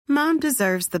Mom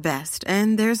deserves the best,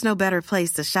 and there's no better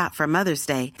place to shop for Mother's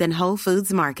Day than Whole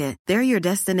Foods Market. They're your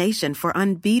destination for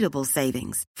unbeatable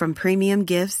savings, from premium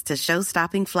gifts to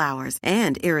show-stopping flowers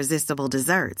and irresistible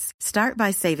desserts. Start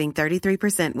by saving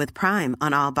 33% with Prime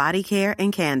on all body care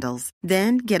and candles.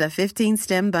 Then get a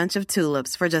 15-stem bunch of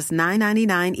tulips for just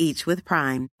 $9.99 each with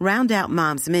Prime. Round out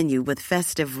Mom's menu with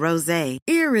festive rosé,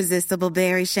 irresistible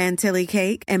berry chantilly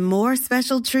cake, and more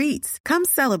special treats. Come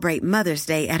celebrate Mother's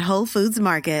Day at Whole Foods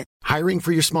Market. Hiring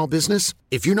for your small business?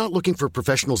 If you're not looking for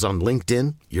professionals on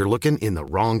LinkedIn, you're looking in the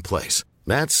wrong place.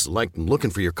 That's like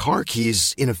looking for your car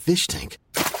keys in a fish tank.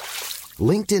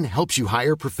 LinkedIn helps you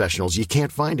hire professionals you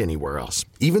can't find anywhere else,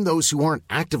 even those who aren't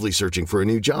actively searching for a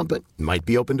new job but might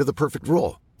be open to the perfect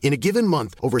role. In a given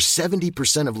month, over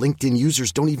 70% of LinkedIn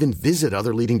users don't even visit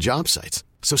other leading job sites.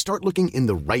 So start looking in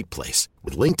the right place.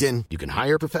 With LinkedIn, you can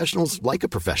hire professionals like a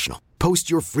professional. Post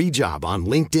your free job on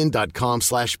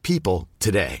linkedin.com/people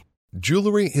today.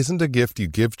 Jewelry isn't a gift you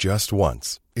give just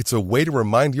once. It's a way to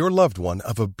remind your loved one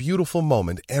of a beautiful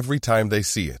moment every time they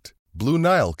see it. Blue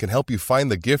Nile can help you find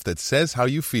the gift that says how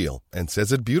you feel and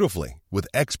says it beautifully, with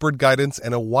expert guidance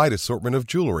and a wide assortment of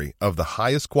jewelry of the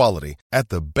highest quality at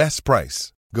the best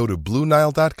price. Go to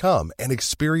BlueNile.com and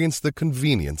experience the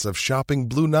convenience of shopping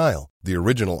Blue Nile, the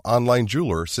original online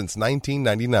jeweler since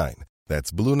 1999.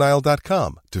 That's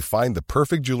BlueNile.com to find the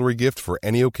perfect jewelry gift for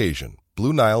any occasion.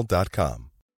 BlueNile.com.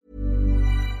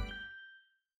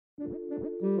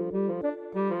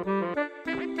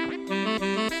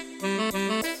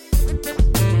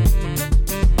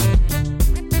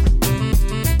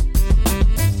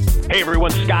 Hey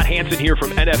everyone, Scott Hansen here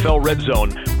from NFL Red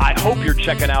Zone. I hope you're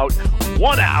checking out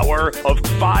 1 hour of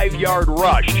 5 Yard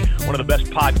Rush, one of the best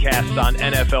podcasts on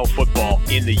NFL football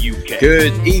in the UK.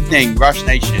 Good evening, Rush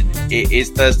Nation. It is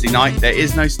Thursday night. There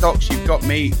is no stocks. You've got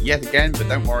me yet again, but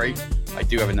don't worry. I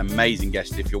do have an amazing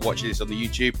guest. If you're watching this on the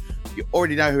YouTube, you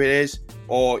already know who it is,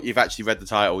 or you've actually read the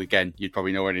title. Again, you'd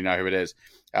probably already know who it is.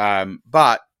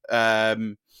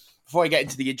 Before I get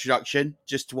into the introduction,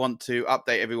 just want to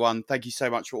update everyone. Thank you so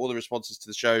much for all the responses to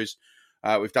the shows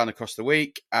we've done across the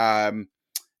week. I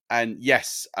want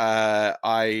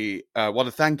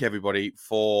to thank everybody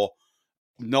for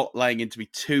not laying into me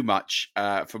too much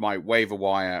for my waiver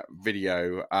wire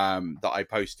video that I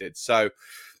posted. So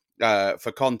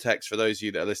for context, for those of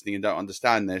you that are listening and don't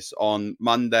understand this, on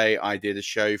Monday I did a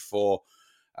show for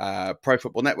Pro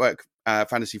Football Network,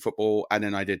 Fantasy Football, and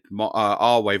then I did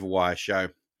our waiver wire show.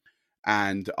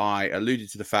 And I alluded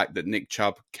to the fact that Nick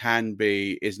Chubb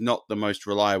is not the most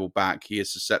reliable back. He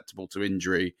is susceptible to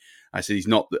injury. I said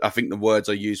I think the words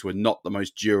I used were not the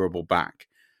most durable back.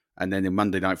 And then in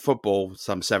Monday Night Football,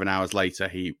 some 7 hours later,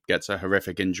 he gets a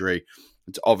horrific injury.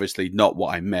 It's obviously not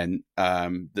what I meant,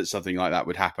 that something like that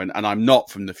would happen. And I'm not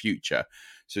from the future.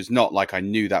 So it's not like I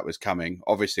knew that was coming.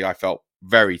 Obviously, I felt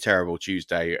very terrible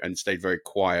Tuesday and stayed very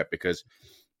quiet because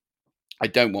I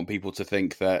don't want people to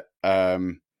think that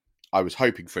I was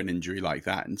hoping for an injury like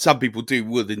that. And some people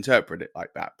would interpret it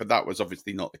like that. But that was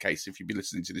obviously not the case. If you'd be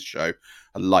listening to the show,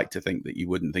 I'd like to think that you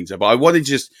wouldn't think so. But I wanted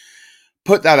to just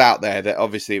put that out there, that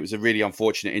obviously it was a really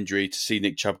unfortunate injury to see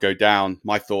Nick Chubb go down.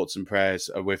 My thoughts and prayers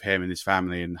are with him and his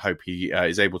family, and hope he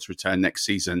is able to return next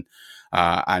season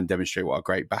and demonstrate what a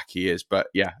great back he is. But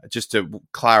yeah, just to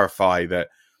clarify that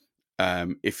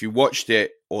if you watched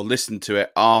it or listened to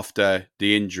it after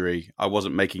the injury, I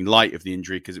wasn't making light of the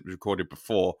injury because it was recorded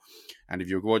before. And if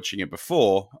you were watching it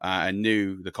before and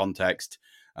knew the context,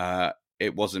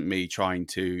 it wasn't me trying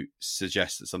to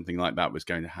suggest that something like that was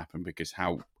going to happen, because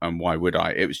how and why would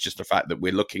I? It was just the fact that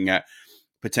we're looking at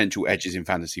potential edges in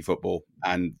fantasy football,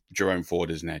 and Jerome Ford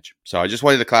is an edge. So I just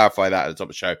wanted to clarify that at the top of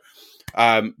the show.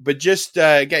 But just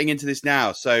getting into this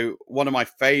now. So one of my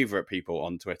favorite people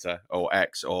on Twitter, or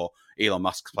X, or Elon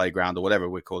Musk's playground, or whatever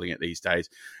we're calling it these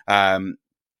days,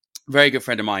 very good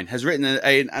friend of mine, has written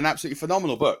an absolutely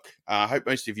phenomenal book. I hope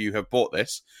most of you have bought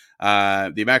this,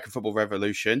 The American Football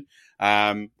Revolution.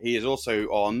 He is also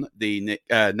on the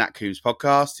Nat Coombs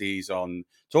podcast. He's on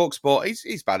TalkSport.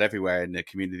 He's about everywhere in the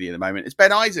community at the moment. It's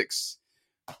Ben Issacs.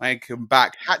 Welcome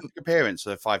back. Hat-trick appearance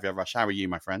for the 5 Yard Rush. How are you,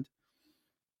 my friend?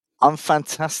 I'm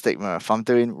fantastic, Murph. I'm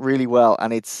doing really well,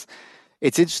 and it's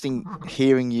interesting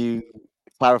hearing you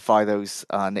clarify those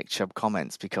Nick Chubb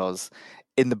comments, because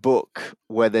in the book,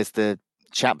 where there's the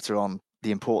chapter on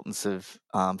the importance of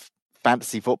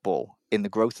fantasy football in the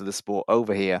growth of the sport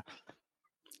over here,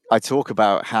 I talk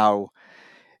about how,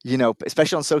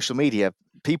 especially on social media,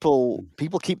 people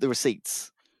keep the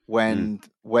receipts when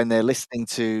they're listening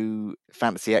to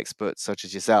fantasy experts such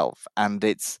as yourself, and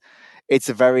it's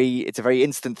a very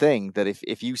instant thing that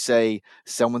if you say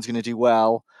someone's going to do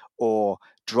well, or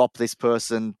drop this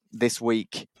person this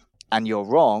week and you're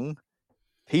wrong,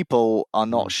 people are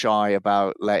not shy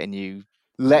about letting you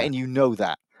know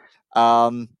that.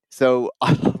 So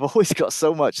I've always got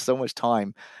so much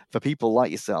time for people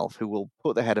like yourself who will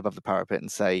put their head above the parapet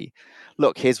and say,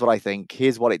 look, here's what I think,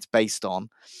 here's what it's based on.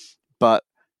 But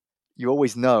you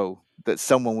always know that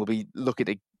someone will be looking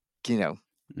to,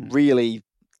 really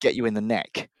get you in the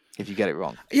neck if you get it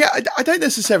wrong. Yeah, I don't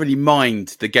necessarily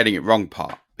mind the getting it wrong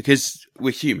part because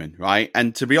we're human, right?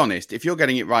 And to be honest, if you're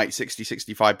getting it right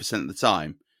 65% of the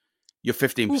time, you're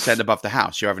 15% above the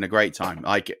house. You're having a great time.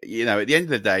 Like, at the end of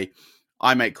the day,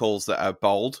 I make calls that are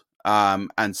bold,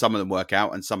 and some of them work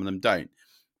out and some of them don't.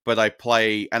 But I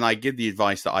play and I give the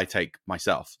advice that I take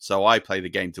myself. So I play the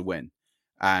game to win.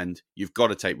 And you've got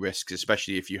to take risks,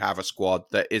 especially if you have a squad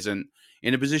that isn't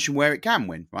in a position where it can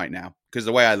win right now. Because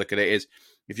the way I look at it is,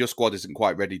 if your squad isn't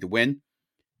quite ready to win,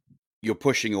 you're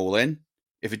pushing all in.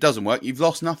 If it doesn't work, you've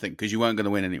lost nothing because you weren't going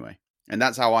to win anyway. And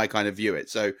that's how I kind of view it.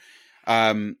 So,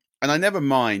 and I never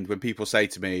mind when people say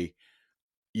to me,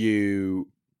 and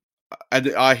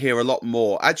I hear a lot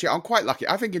more. Actually, I'm quite lucky.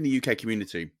 I think in the UK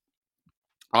community,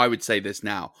 I would say this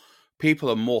now, people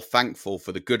are more thankful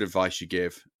for the good advice you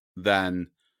give than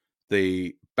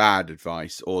the bad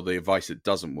advice or the advice that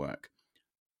doesn't work.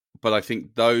 But I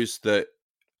think those that,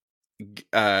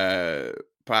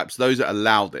 perhaps those that are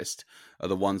loudest are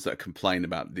the ones that complain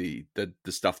about the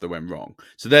stuff that went wrong.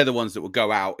 So they're the ones that will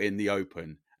go out in the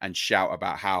open and shout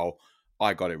about how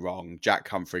I got it wrong, Jack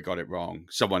Humphrey got it wrong,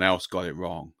 someone else got it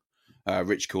wrong,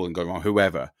 Rich Coolin got it wrong,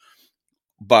 whoever.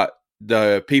 But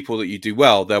the people that you do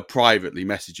well, they'll privately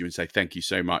message you and say, thank you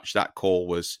so much. That call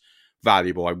was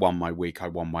valuable. I won my week. I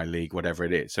won my league, whatever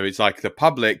it is. So it's like the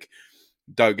public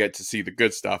don't get to see the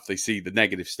good stuff. They see the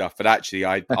negative stuff. But actually,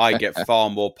 I get far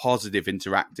more positive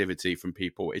interactivity from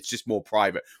people. It's just more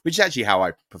private, which is actually how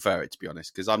I prefer it, to be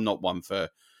honest, because I'm not one for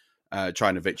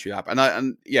trying to victory lap.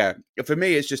 And for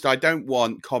me, it's just I don't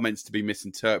want comments to be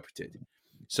misinterpreted.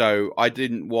 So I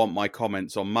didn't want my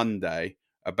comments on Monday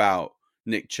about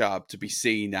Nick Chubb to be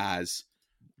seen as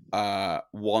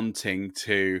wanting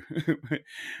to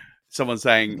someone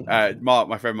saying Mark,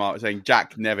 my friend Mark, saying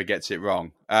Jack never gets it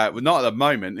wrong. Well, not at the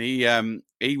moment. He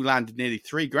landed nearly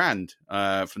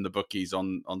 $3,000 from the bookies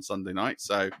on Sunday night.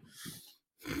 So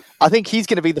I think he's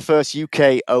going to be the first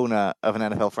UK owner of an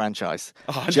NFL franchise,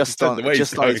 just on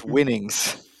his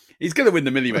winnings. He's going to win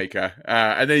the Millie Maker,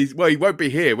 and then he won't be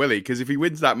here, will he? Because if he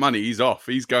wins that money, he's off.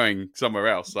 He's going somewhere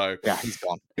else. So yeah, he's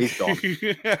gone. He's gone.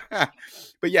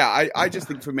 But yeah, I just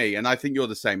think for me, and I think you're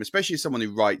the same, especially as someone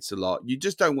who writes a lot, you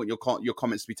just don't want your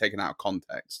comments to be taken out of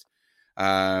context.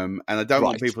 And I don't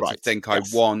want people to think I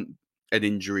want an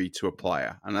injury to a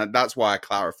player, and that's why I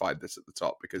clarified this at the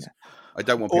top, because I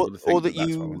don't want people to think that's what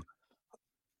I want.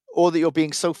 Or that you're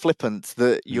being so flippant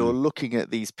that you're looking at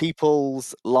these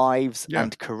people's lives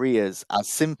and careers as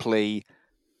simply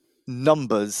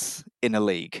numbers in a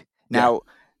league. Now,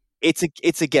 it's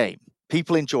a game.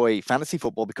 People enjoy fantasy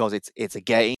football because it's a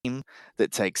game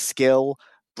that takes skill,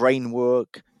 brain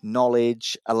work,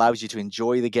 knowledge, allows you to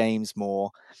enjoy the games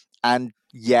more. And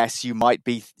yes, you might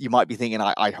be thinking,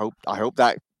 I hope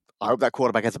that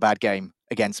quarterback has a bad game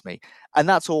against me, and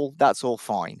that's all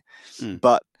fine.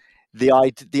 But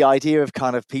the idea of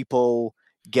kind of people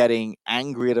getting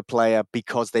angry at a player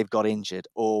because they've got injured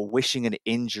or wishing an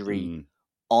injury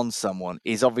on someone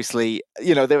is obviously,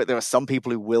 there are some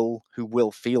people who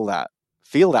will feel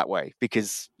that way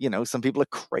because, some people are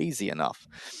crazy enough.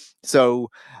 So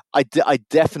I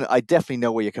definitely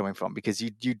know where you're coming from, because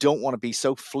you don't want to be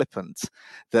so flippant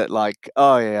that like,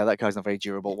 oh yeah, that guy's not very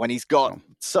durable, when he's got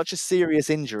such a serious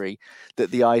injury, that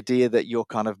the idea that you're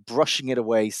kind of brushing it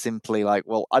away simply like,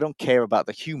 well, I don't care about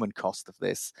the human cost of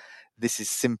this. This is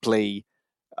simply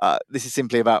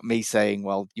about me saying,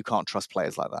 well, you can't trust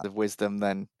players like that. Of wisdom,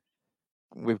 then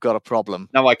we've got a problem.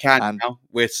 No, I can now.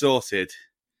 We're sorted.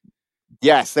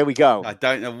 Yes, there we go. I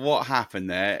don't know what happened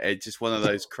there. It's just one of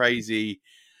those crazy.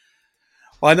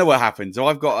 Well, I know what happened. So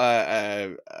I've got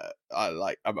I've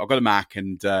got a Mac,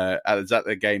 and I was at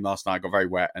the game last night. I got very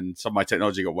wet, and some of my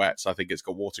technology got wet, so I think it's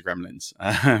got water gremlins.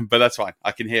 But that's fine.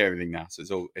 I can hear everything now,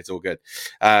 so it's all good.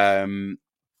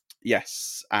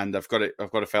 Yes, and I've got a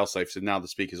failsafe, so now the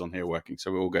speakers on here are working,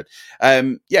 so we're all good.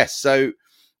 Yes. So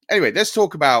anyway, let's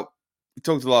talk about. We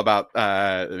talked a lot about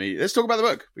let's talk about the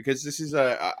book, because this is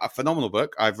a phenomenal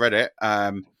book. I've read it,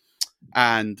 and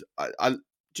I do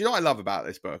you know what I love about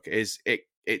this book is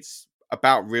it's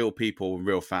about real people and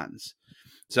real fans.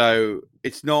 So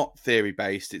it's not theory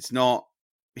based. It's not.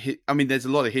 I mean, there's a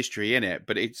lot of history in it,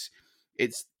 but it's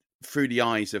through the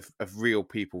eyes of real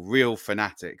people, real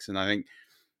fanatics, and I think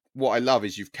what I love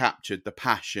is you've captured the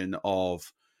passion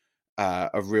of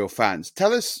real fans.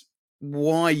 Tell us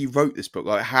why you wrote this book.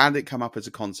 Like, how did it come up as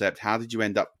a concept? How did you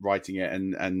end up writing it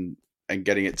and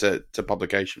getting it to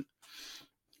publication?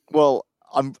 Well,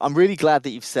 I'm really glad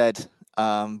that you've said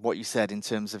what you said in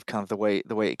terms of kind of the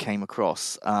way it came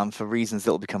across, for reasons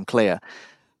that will become clear.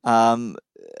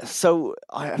 So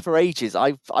for ages,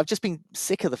 I've just been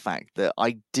sick of the fact that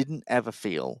I didn't ever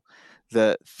feel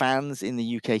that fans in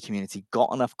the UK community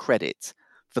got enough credit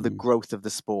for the growth of the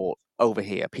sport over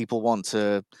here. People want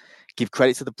to give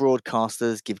credit to the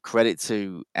broadcasters, give credit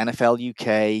to NFL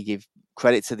UK, give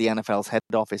credit to the NFL's head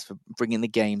office for bringing the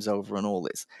games over and all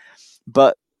this.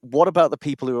 But what about the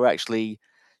people who are actually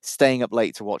staying up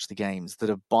late to watch the games, that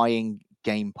are buying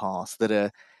Game Pass, that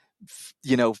are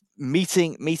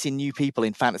meeting new people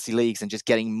in fantasy leagues and just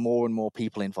getting more and more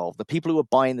people involved, the people who are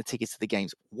buying the tickets to the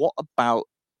games? What about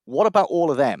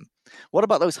all of them? What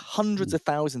about those hundreds of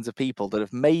thousands of people that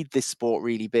have made this sport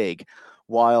really big,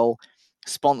 while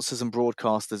sponsors and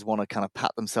broadcasters want to kind of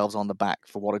pat themselves on the back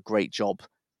for what a great job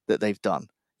that they've done?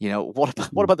 What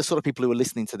about the sort of people who are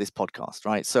listening to this podcast,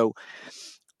 right? So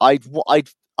I've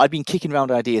been kicking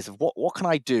around ideas of what can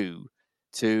I do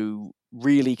to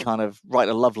really kind of write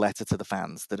a love letter to the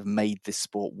fans that have made this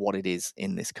sport what it is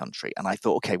in this country. And I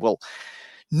thought, okay, well,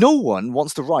 no one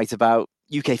wants to write about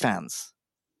UK fans.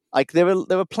 Like there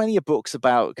are plenty of books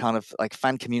about kind of like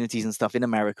fan communities and stuff in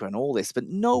America and all this, but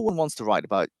no one wants to write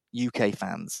about UK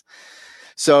fans.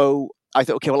 So I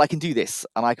thought, okay, well, I can do this,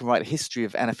 and I can write a history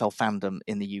of NFL fandom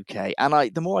in the UK.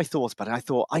 And the more I thought about it, I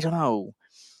thought, I don't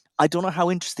know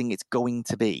how interesting it's going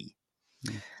to be.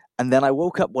 And then I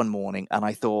woke up one morning and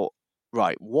I thought,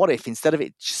 right, what if instead of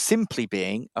it simply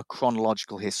being a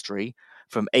chronological history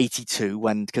from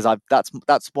 82, because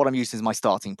that's what I'm using as my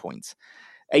starting point.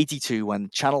 82, when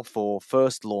Channel 4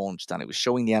 first launched and it was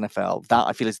showing the NFL, that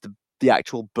I feel is the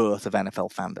actual birth of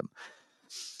NFL fandom.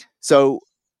 So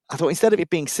I thought, instead of it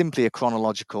being simply a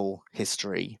chronological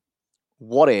history,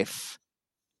 what if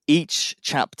each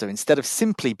chapter, instead of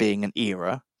simply being an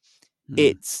era,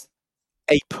 it's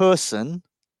a person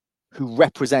who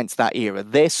represents that era.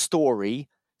 Their story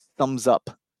sums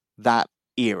up that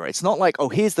era. It's not like, oh,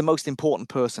 here's the most important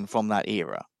person from that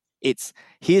era. It's,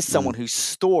 here's someone whose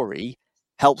story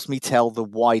helps me tell the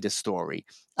wider story,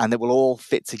 and it will all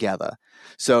fit together.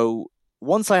 So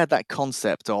once I had that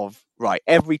concept of, right,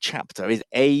 every chapter is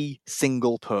a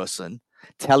single person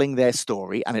telling their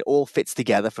story, and it all fits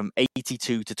together from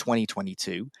 82 to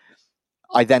 2022,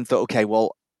 I then thought, okay,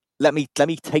 well, let me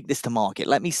take this to market.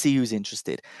 Let me see who's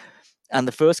interested. And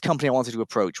the first company I wanted to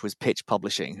approach was Pitch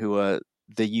Publishing, who are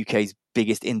the UK's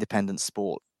biggest independent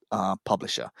sport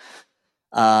publisher.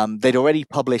 They'd already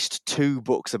published 2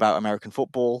 books about American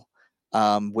football,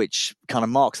 which kind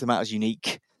of marks them out as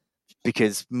unique,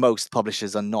 because most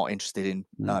publishers are not interested in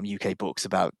UK books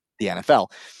about the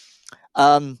NFL.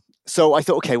 So I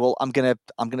thought, okay, well, I'm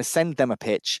gonna send them a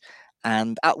pitch,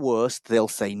 and at worst they'll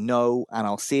say no, and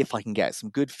I'll see if I can get some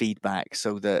good feedback,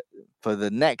 so that for the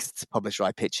next publisher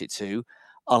I pitch it to,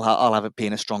 I'll have it be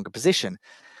in a stronger position.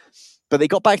 But they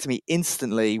got back to me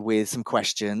instantly with some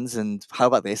questions, and how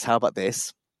about this? How about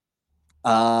this?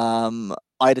 I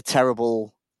had a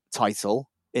terrible title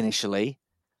initially.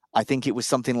 I think it was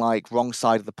something like Wrong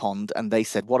Side of the Pond, and they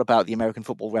said, what about the American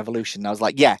Football Revolution? And I was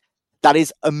like, yeah, that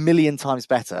is a million times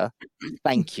better.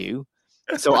 Thank you.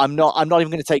 So I'm not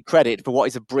even going to take credit for what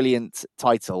is a brilliant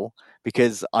title,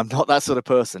 because I'm not that sort of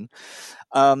person.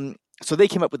 So they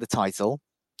came up with the title,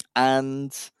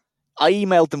 and I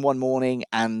emailed them one morning,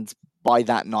 and by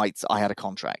that night I had a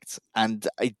contract. And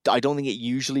I don't think it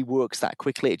usually works that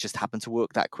quickly. It just happened to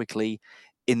work that quickly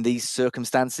in these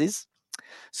circumstances.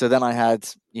 So then I had,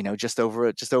 just over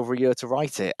a year to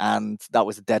write it, and that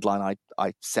was the deadline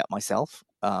I set myself,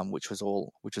 which was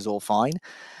all fine.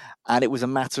 And it was a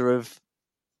matter of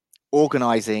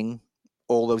organizing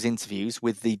all those interviews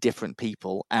with the different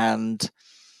people. And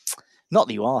not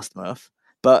that you asked, Murph,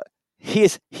 but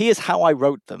here's how I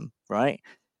wrote them. Right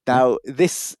now,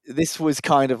 this was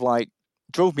kind of like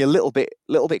drove me a little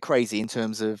bit crazy in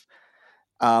terms of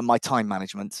my time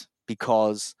management,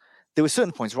 because there were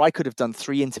certain points where I could have done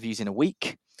 3 interviews in a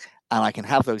week, and I can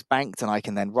have those banked, and I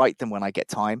can then write them when I get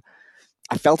time.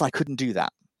 I felt I couldn't do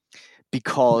that,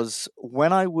 because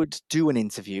when I would do an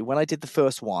interview, when I did the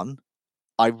first one,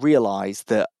 I realized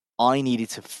that I needed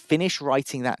to finish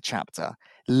writing that chapter,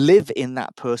 live in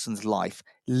that person's life,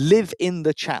 live in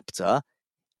the chapter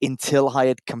until I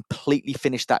had completely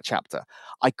finished that chapter.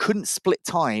 I couldn't split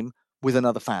time with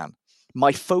another fan.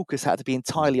 My focus had to be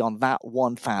entirely on that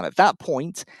one fan. At that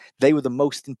point, they were the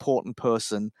most important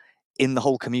person in the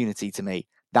whole community to me,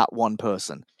 that one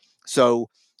person. So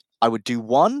I would do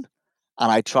one,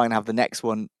 and I'd try and have the next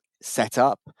one set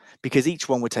up, because each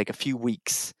one would take a few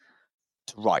weeks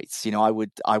to write.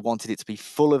 I wanted it to be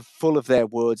full of their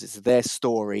words. It's their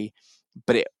story,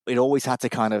 but it always had to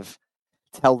kind of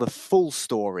tell the full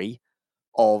story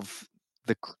of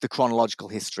the chronological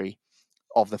history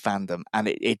of the fandom. And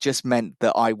it just meant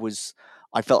that I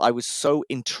felt I was so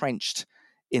entrenched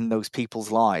in those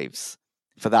people's lives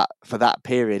for that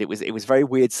period. It was very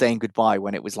weird saying goodbye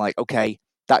when it was like, okay,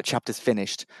 that chapter's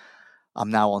finished, I'm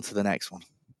now on to the next one.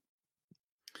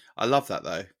 I love that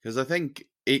though, because I think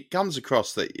it comes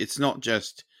across that it's not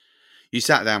just you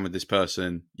sat down with this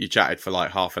person, you chatted for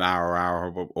like half an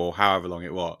hour or however long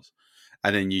it was,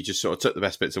 and then you just sort of took the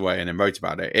best bits away and then wrote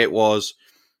about it. It was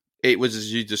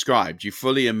as you described, you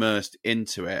fully immersed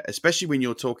into it, especially when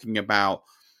you're talking about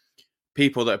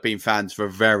people that have been fans for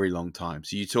a very long time.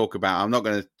 So you talk about, I'm not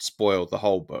going to spoil the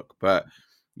whole book, but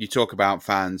you talk about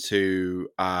fans who,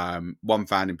 one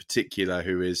fan in particular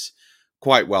who is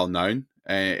quite well known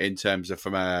in terms of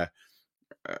from a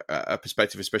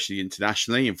perspective, especially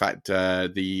internationally. In fact,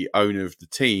 the owner of the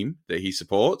team that he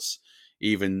supports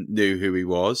even knew who he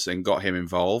was and got him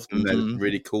involved. And there's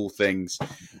really cool things.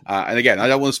 And again, I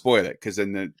don't want to spoil it because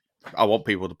then I want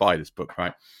people to buy this book,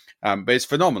 right? But it's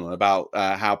phenomenal about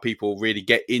how people really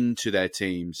get into their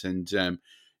teams and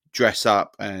dress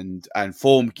up and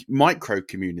form micro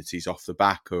communities off the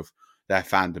back of their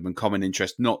fandom and common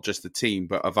interest, not just the team,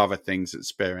 but of other things that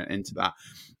spirit into that.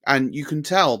 And you can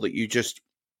tell that you just,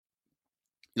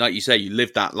 like you say, you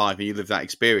lived that life and you lived that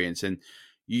experience, and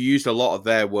you used a lot of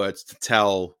their words to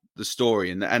tell the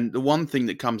story. And the one thing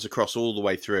that comes across all the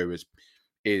way through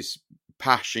is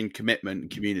passion, commitment, and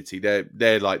community.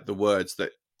 They're like the words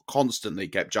that constantly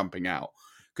kept jumping out,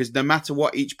 because no matter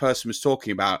what each person was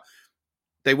talking about,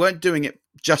 they weren't doing it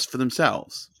just for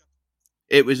themselves.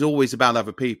 It was always about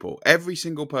other people. Every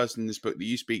single person in this book that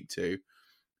you speak to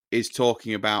is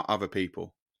talking about other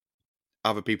people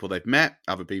they've met,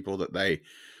 other people that they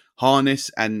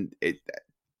harness. And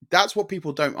that's what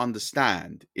people don't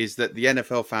understand, is that the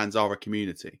NFL fans are a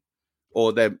community,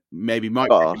 or there maybe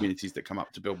micro communities that come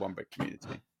up to build one big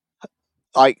community.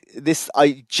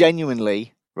 I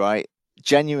genuinely, right?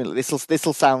 Genuinely, this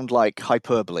will sound like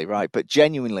hyperbole, right? But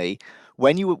genuinely,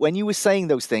 when you were saying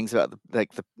those things about the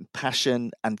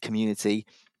passion and community,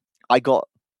 I got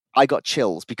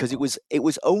chills, because it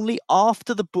was only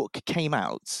after the book came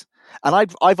out, and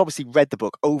I've obviously read the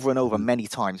book over and over many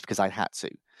times because I had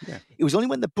to. Yeah. It was only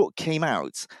when the book came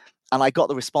out and I got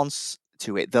the response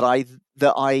to it that I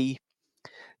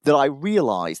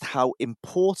realized how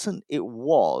important it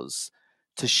was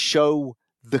to show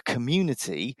the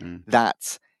community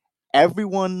that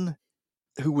everyone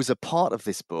who was a part of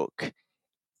this book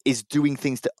is doing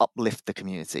things to uplift the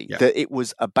community. Yeah. That it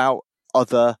was about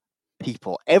other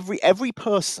people. Every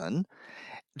person,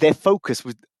 their focus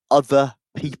was other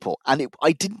people, and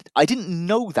I didn't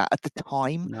know that at the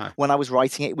time when I was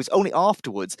writing it. It was only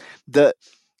afterwards that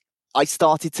I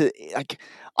started to, like,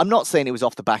 I'm not saying it was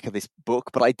off the back of this book,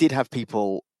 but I did have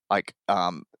people like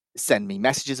send me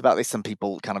messages about this, some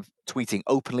people kind of tweeting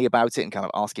openly about it and kind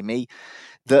of asking me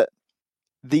that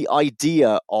the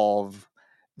idea of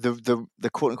the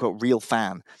quote unquote real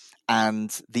fan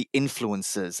and the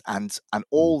influencers and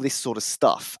all this sort of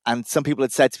stuff. And some people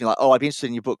had said to me like, "Oh, I'd be interested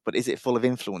in your book, but is it full of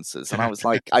influencers?" And I was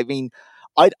like, I mean,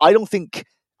 I don't think.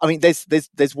 I mean,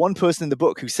 there's one person in the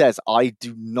book who says, "I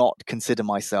do not consider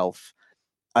myself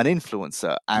an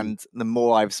influencer," and the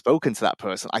more I've spoken to that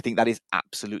person, I think that is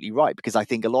absolutely right, because I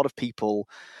think a lot of people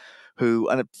who,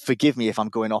 and forgive me if I'm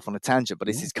going off on a tangent, but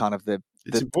this is kind of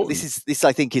this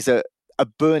I think is a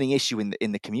burning issue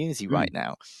in the community right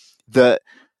now, that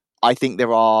I think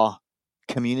there are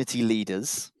community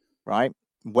leaders, right?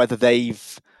 Whether they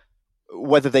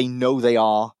know they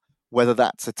are, whether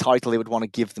that's a title they would want to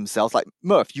give themselves. Like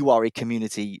Murph, you are a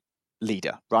community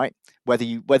leader, right? Whether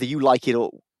you like it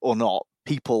or not,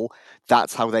 people,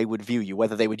 that's how they would view you.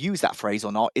 Whether they would use that phrase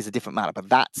or not is a different matter, but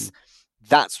that's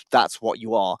what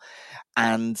you are.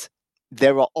 And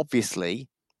there are obviously,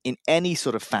 in any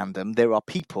sort of fandom, there are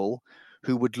people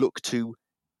who would look to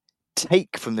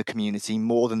take from the community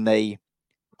more than they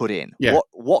put in. Yeah.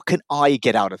 What can I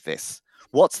get out of this?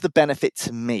 What's the benefit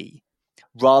to me?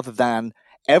 Rather than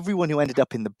everyone who ended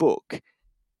up in the book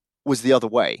was the other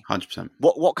way. 100%.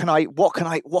 What can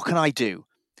I do?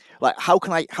 Like, how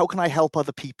can I help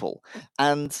other people?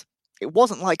 And it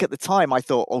wasn't like at the time I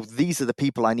thought, oh, these are the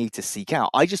people I need to seek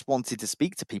out. I just wanted to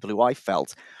speak to people who I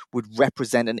felt would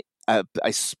represent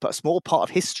a small part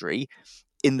of history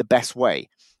in the best way.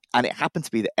 And it happened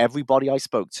to be that everybody I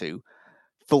spoke to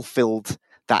fulfilled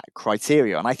that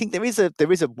criteria. And I think there is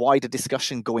a wider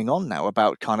discussion going on now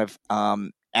about kind of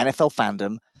NFL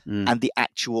fandom and the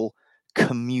actual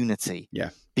community. Yeah.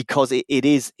 Because it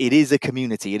is a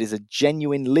community. It is a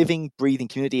genuine, living, breathing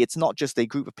community. It's not just a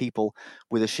group of people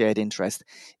with a shared interest.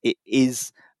 It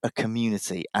is a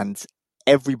community, and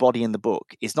everybody in the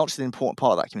book is not just an important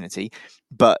part of that community,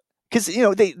 but because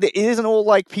it isn't all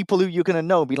like people who you're going to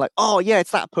know and be like, oh yeah,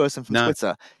 it's that person from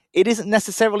Twitter. It isn't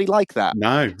necessarily like that.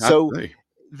 No, so absolutely.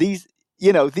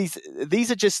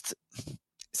 these are just,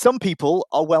 some people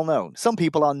are well known, some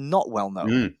people are not well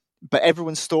known. But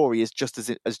everyone's story is just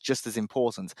as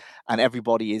important, and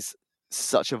everybody is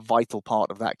such a vital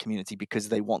part of that community because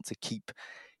they want to keep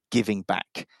giving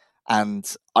back. And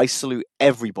I salute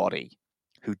everybody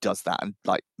who does that. And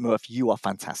like Murph, you are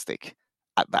fantastic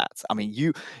at that. I mean,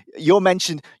 you're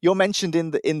mentioned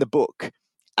in the book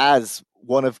as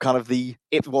one of kind of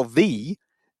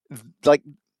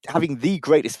having the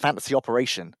greatest fantasy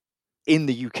operation in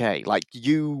the UK. Like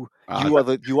you are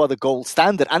the gold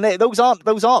standard, and those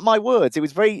aren't my words. It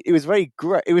was very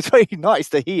great. It was very nice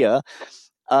to hear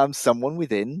someone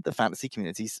within the fantasy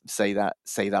community say that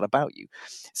about you.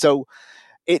 So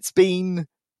it's been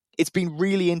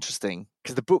really interesting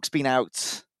because the book's been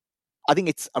out, I think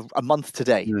it's a month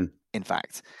today, in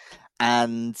fact,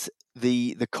 and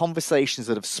the conversations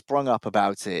that have sprung up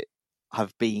about it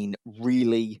have been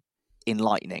really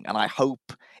enlightening, and I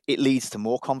hope it leads to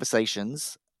more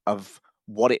conversations of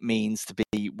what it means to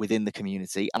be within the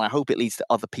community, and I hope it leads to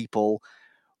other people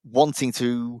wanting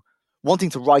to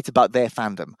write about their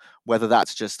fandom, whether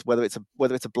it's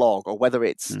a blog, or whether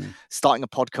it's starting a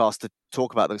podcast to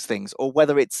talk about those things, or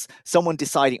whether it's someone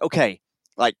deciding, okay,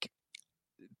 like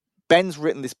Ben's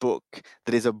written this book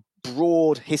that is a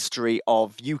broad history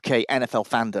of UK NFL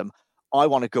fandom. I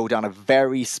want to go down a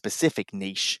very specific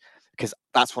niche because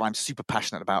that's what I'm super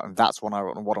passionate about, and that's what I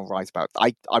want to write about.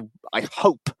 I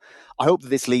hope that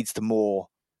this leads to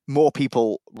more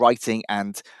people writing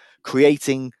and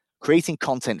creating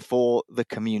content for the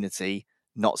community,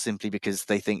 not simply because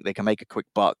they think they can make a quick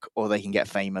buck or they can get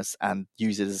famous and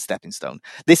use it as a stepping stone.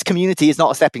 This community is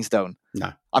not a stepping stone.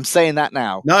 No, I'm saying that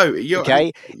now. No, you're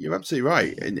okay. You're absolutely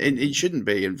right, and it shouldn't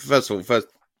be. And first of all,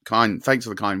 thanks for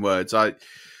the kind words. I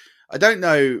don't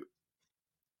know.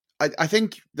 I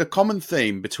think the common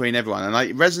theme between everyone, and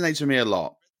it resonates with me a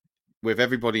lot with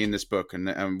everybody in this book,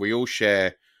 and we all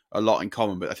share a lot in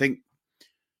common. But I think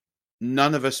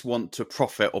none of us want to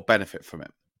profit or benefit from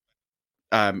it,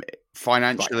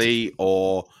 financially,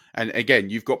 right. And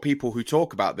again, you've got people who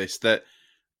talk about this, that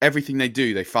everything they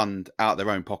do, they fund out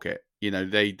their own pocket.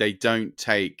 They don't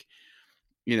take,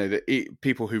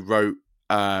 people who wrote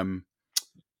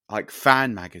like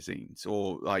fan magazines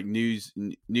or like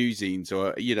newszines,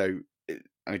 or and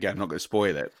again, I'm not going to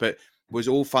spoil it, but was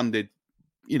all funded,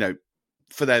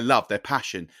 for their love, their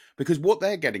passion, because what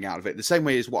they're getting out of it, the same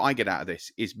way as what I get out of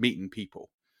this, is meeting people.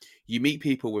 You meet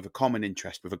people with a common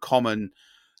interest, with a common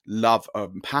love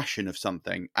and passion of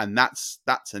something, and that's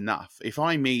enough. If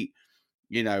I meet,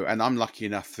 and I'm lucky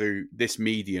enough through this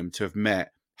medium to have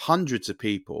met hundreds of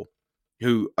people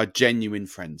who are genuine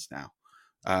friends now.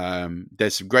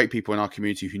 There's some great people in our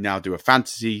community who now do a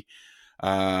fantasy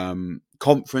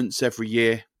conference every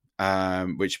year,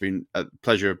 which has been a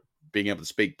pleasure of being able to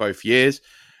speak both years.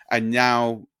 And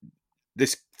now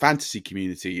this fantasy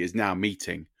community is now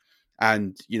meeting.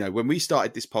 And, when we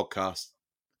started this podcast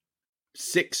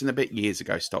 6 and a bit years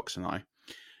ago, Stocks and I,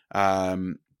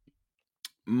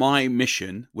 my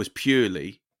mission was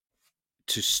purely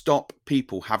to stop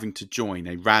people having to join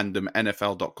a random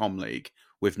NFL.com league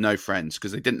with no friends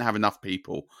because they didn't have enough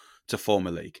people to form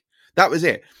a league. That was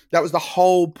it. That was the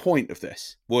whole point of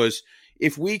this, was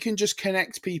if we can just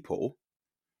connect people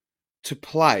to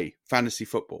play fantasy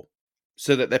football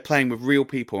so that they're playing with real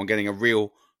people and getting a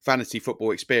real fantasy football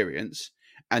experience,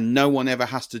 and no one ever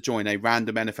has to join a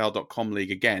random NFL.com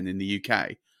league again in the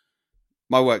UK,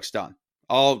 my work's done.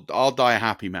 I'll die a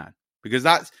happy man, because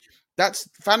that's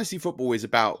fantasy football is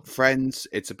about friends.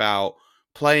 It's about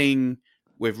playing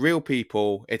with real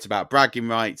people. It's about bragging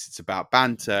rights. It's about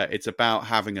banter. It's about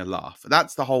having a laugh.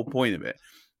 That's the whole point of it.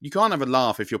 You can't have a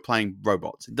laugh if you're playing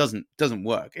robots. It doesn't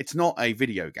work. It's not a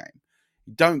video game.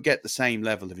 You don't get the same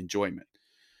level of enjoyment.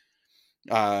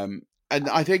 And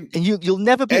I think, and you'll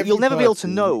never be able to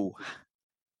know.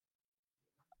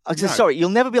 Sorry, you'll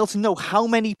never be able to know how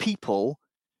many people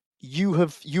you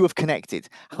have connected.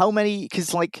 How many?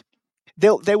 Because like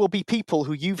there will be people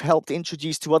who you've helped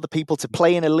introduce to other people to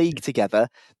play in a league together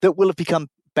that will have become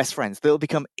best friends. They'll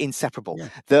become inseparable. Yeah.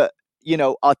 That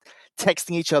are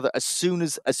texting each other as soon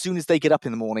as they get up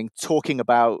in the morning, talking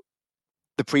about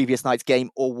the previous night's game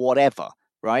or whatever.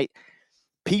 right?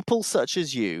 People such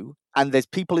as you, and there's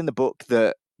people in the book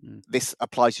that this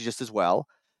applies to just as well,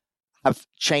 have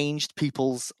changed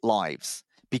people's lives,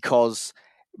 because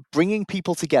bringing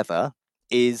people together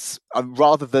is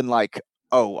rather than like,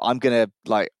 oh, I'm gonna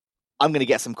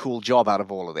get some cool job out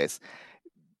of all of this.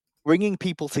 Bringing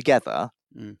people together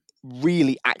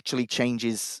really actually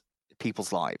changes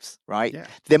people's lives, right? Yeah.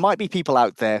 There might be people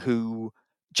out there who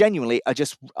genuinely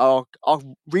are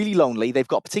really lonely. They've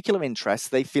got particular interests.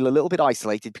 They feel a little bit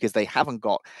isolated because they haven't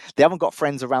got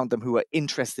friends around them who are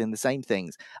interested in the same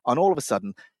things. And all of a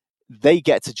sudden, they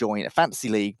get to join a fantasy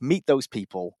league, meet those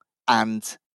people,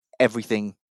 and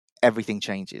everything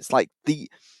changes. Like the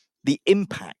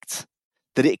impact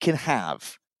that it can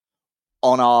have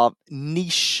on our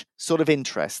niche sort of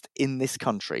interest in this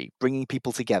country, bringing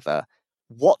people together,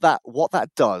 what that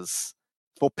does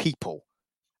for people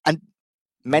and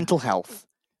mental health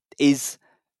is,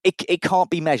 it can't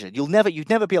be measured. You'd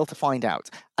never be able to find out.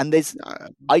 And there's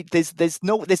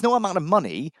no amount of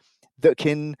money that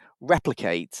can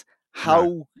replicate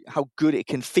how good it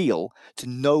can feel to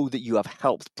know that you have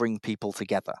helped bring people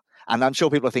together. And I'm sure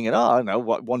people are thinking, oh, I don't know,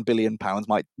 what £1 billion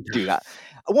might do that.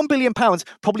 £1 billion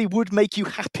probably would make you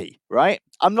happy, right?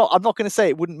 I'm not going to say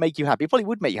it wouldn't make you happy. It probably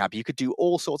would make you happy. You could do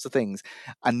all sorts of things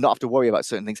and not have to worry about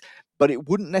certain things, but it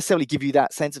wouldn't necessarily give you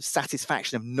that sense of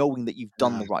satisfaction of knowing that you've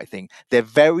done the right thing. They're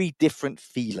very different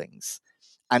feelings.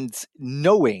 And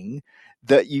knowing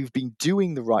that you've been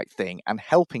doing the right thing and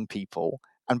helping people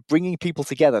and bringing people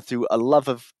together through a love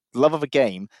of a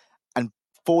game and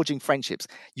forging friendships,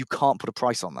 you can't put a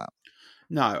price on that.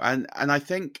 No, and I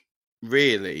think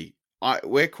really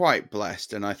we're quite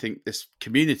blessed, and I think this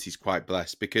community is quite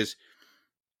blessed, because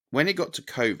when it got to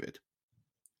COVID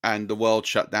and the world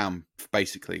shut down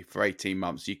basically for 18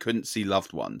 months, you couldn't see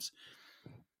loved ones.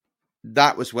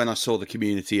 That was when I saw the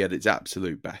community at its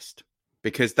absolute best,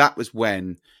 because that was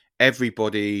when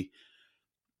everybody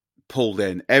pulled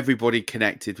in, everybody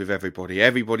connected with everybody.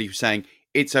 Everybody was saying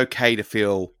it's okay to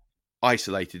feel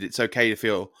isolated. It's okay to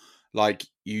feel like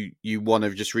you want to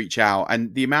just reach out.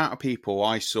 And the amount of people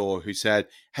I saw who said,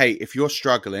 hey, if you're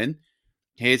struggling,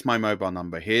 here's my mobile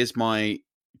number. Here's my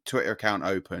Twitter account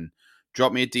open.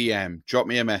 Drop me a DM, drop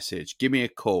me a message, give me a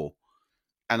call.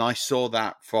 And I saw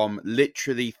that from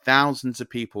literally thousands of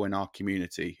people in our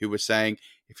community who were saying,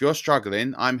 if you're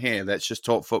struggling, I'm here. Let's just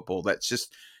talk football. Let's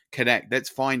just connect. Let's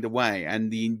find a way. And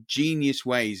the ingenious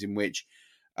ways in which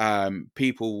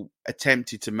people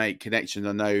attempted to make connections.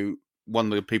 I know one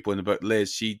of the people in the book,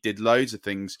 Liz, she did loads of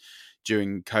things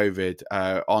during COVID,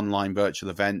 online virtual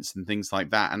events and things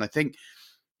like that. And I think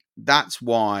that's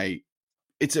why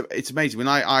it's amazing. When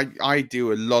I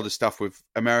do a lot of stuff with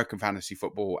American fantasy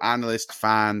football analysts,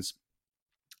 fans,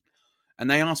 and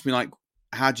they ask me, like,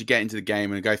 how'd you get into the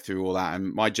game, and go through all that.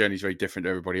 And my journey is very different to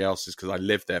everybody else's because I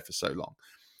lived there for so long.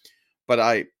 But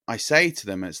I say to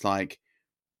them, it's like,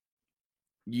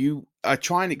 I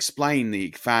try and explain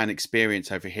the fan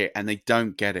experience over here, and they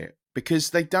don't get it because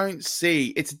they don't see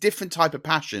it's a different type of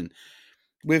passion.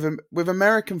 With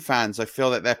American fans, I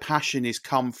feel that their passion is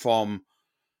come from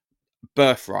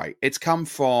birthright. It's come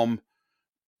from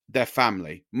their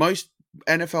family. Most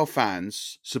NFL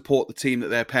fans support the team that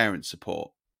their parents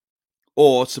support,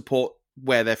 or support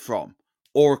where they're from,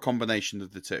 or a combination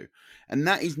of the two. And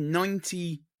that is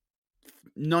 95%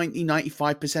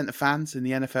 of fans in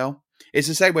the NFL. It's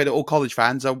the same way that all college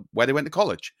fans are where they went to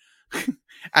college.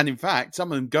 And in fact,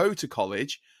 some of them go to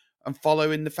college and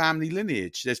follow in the family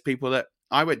lineage. There's people that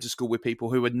I went to school with, people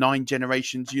who were 9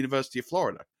 generations University of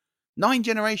Florida. 9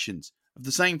 generations of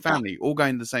the same family, all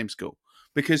going to the same school,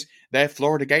 because they're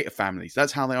Florida Gator families.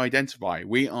 That's how they identify.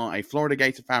 We are a Florida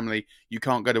Gator family. You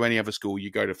can't go to any other school. You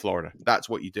go to Florida. That's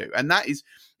what you do. And that is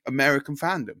American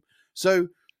fandom. So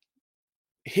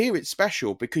here it's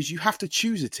special because you have to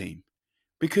choose a team,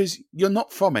 because you're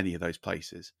not from any of those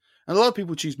places. And a lot of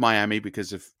people choose Miami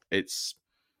because of it's,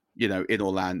 in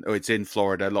Orlando, or it's in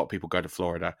Florida. A lot of people go to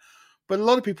Florida. But a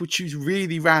lot of people choose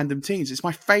really random teams. It's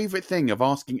my favorite thing of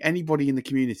asking anybody in the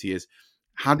community is,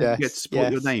 how did you get to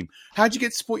support your name? How did you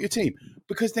get to support your team?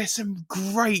 Because there's some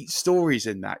great stories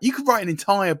in that. You could write an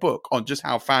entire book on just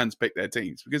how fans pick their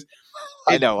teams. Because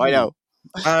I know.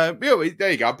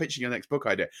 There you go. I'm pitching your next book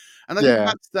idea. And I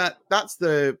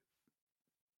think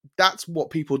that's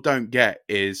what people don't get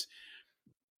is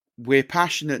we're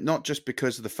passionate, not just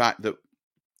because of the fact that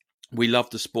we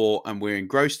love the sport and we're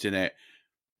engrossed in it,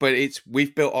 but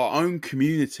we've built our own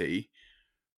community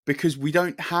because we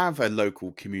don't have a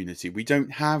local community. We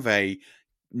don't have a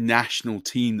national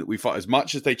team that we fight, as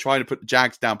much as they try to put the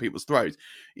Jags down people's throats,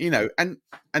 and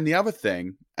the other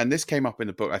thing, and this came up in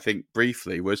the book, I think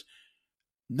briefly, was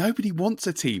nobody wants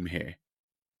a team here.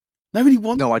 Nobody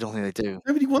wants. No, I don't think they do.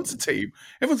 Nobody wants a team.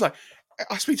 Everyone's like,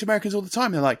 I speak to Americans all the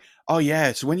time. They're like, "Oh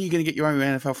yeah, so when are you going to get your own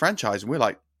NFL franchise?" And we're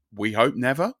like, "We hope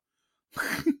never,"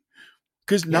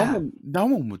 because no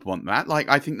one would want that. Like,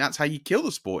 I think that's how you kill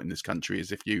the sport in this country,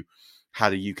 is if you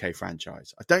had a UK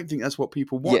franchise. I don't think that's what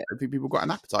people want. Yeah. I think people got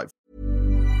an appetite for.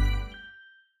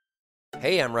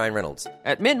 Hey, I'm Ryan Reynolds.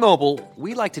 At Mint Mobile,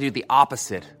 we like to do the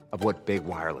opposite of what Big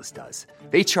Wireless does.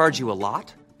 They charge you a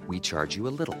lot, we charge you a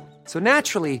little. So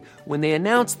naturally, when they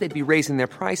announced they'd be raising their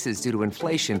prices due to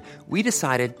inflation, we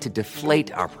decided to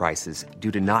deflate our prices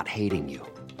due to not hating you.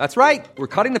 That's right. We're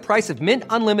cutting the price of Mint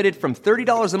Unlimited from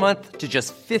 $30 a month to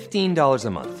just $15 a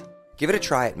month. Give it a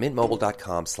try at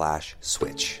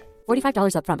mintmobile.com/switch.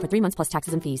 $45 up front for 3 months plus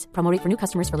taxes and fees. Promo rate for new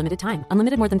customers for limited time.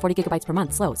 Unlimited more than 40 gigabytes per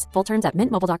month slows. Full terms at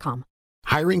mintmobile.com.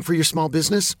 Hiring for your small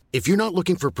business? If you're not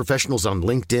looking for professionals on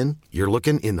LinkedIn, you're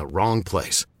looking in the wrong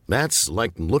place. That's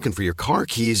like looking for your car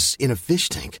keys in a fish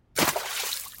tank.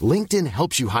 LinkedIn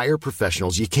helps you hire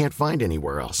professionals you can't find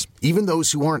anywhere else, even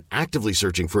those who aren't actively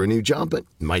searching for a new job but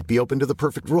might be open to the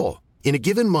perfect role. In a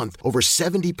given month, over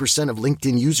 70% of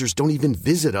LinkedIn users don't even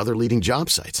visit other leading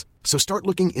job sites. So start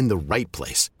looking in the right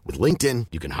place. With LinkedIn,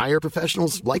 you can hire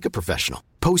professionals like a professional.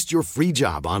 Post your free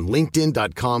job on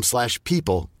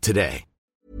linkedin.com/people today.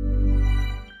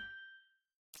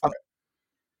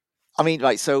 I mean,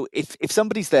 right, so if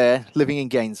somebody's there living in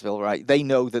Gainesville, right, they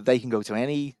know that they can go to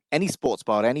any sports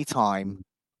bar at any time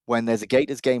when there's a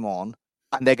Gators game on,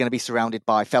 and they're going to be surrounded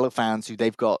by fellow fans who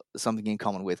they've got something in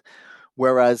common with.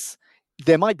 Whereas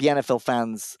there might be NFL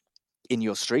fans in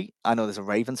your street. I know there's a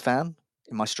Ravens fan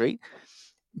in my street,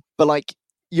 but like,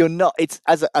 you're not, it's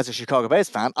as a Chicago Bears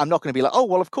fan, I'm not going to be like, oh,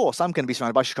 well, of course, I'm going to be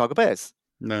surrounded by Chicago Bears.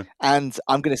 No. And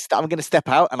I'm going to step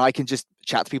out and I can just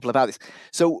chat to people about this.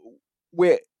 So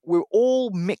we're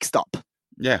all mixed up.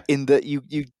 Yeah. In that you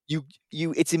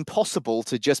it's impossible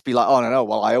to just be like, oh no,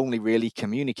 well, I only really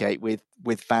communicate with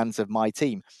fans of my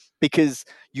team, because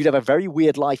you'd have a very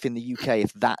weird life in the UK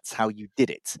if that's how you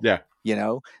did it. Yeah. You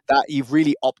know, that you've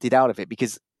really opted out of it,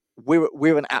 because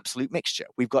we're an absolute mixture.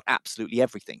 We've got absolutely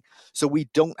everything. So we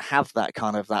don't have that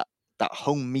kind of that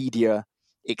home media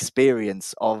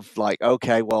experience of like,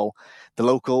 okay, well, the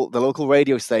local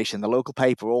radio station, the local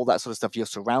paper, all that sort of stuff, you're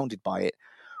surrounded by it.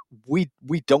 We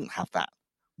don't have that.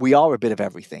 We are a bit of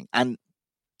everything. And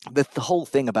the whole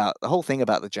thing about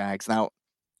the Jags. Now,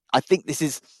 I think this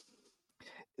is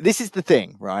the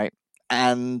thing, right?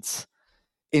 And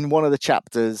in one of the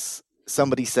chapters,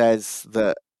 somebody says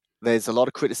that there's a lot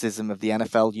of criticism of the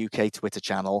NFL UK Twitter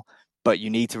channel, but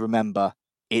you need to remember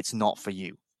it's not for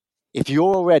you. If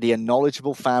you're already a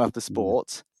knowledgeable fan of the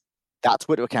sport, that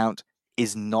Twitter account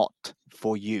is not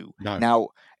for you. No. Now,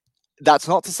 that's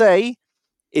not to say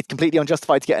it's completely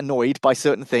unjustified to get annoyed by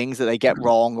certain things that they get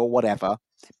wrong or whatever,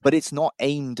 but it's not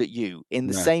aimed at you. In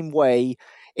the same way,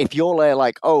 if you're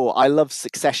like, oh, I love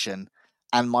Succession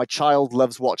and my child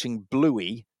loves watching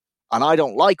Bluey and I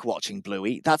don't like watching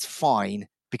Bluey, that's fine,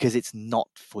 because it's not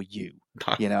for you.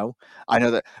 You know, I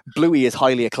know that Bluey is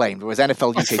highly acclaimed, whereas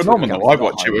NFL UK it's phenomenal. I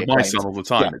watch it with my son all the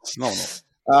time. Yeah. It's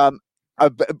phenomenal.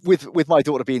 With my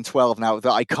daughter being 12 now,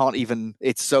 that I can't even.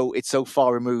 It's so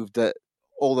far removed that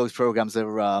all those programs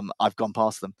are. I've gone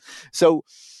past them. So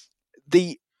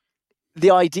the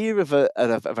idea of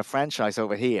a franchise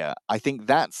over here, I think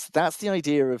that's the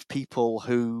idea of people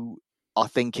who are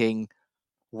thinking,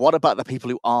 what about the people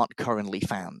who aren't currently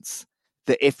fans?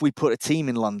 That if we put a team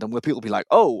in London, where people will be like,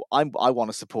 oh, I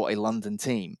want to support a London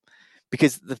team,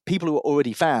 because the people who are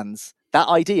already fans, that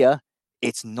idea,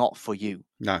 it's not for you.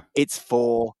 No, it's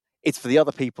for the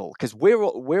other people, because we're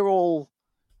all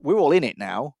in it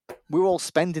now. We're all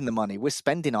spending the money. We're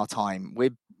spending our time.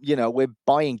 We're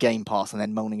buying Game Pass and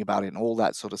then moaning about it and all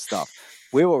that sort of stuff.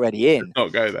 We're already in.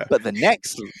 Not go there. But the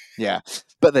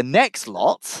next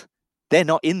lot, they're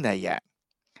not in there yet.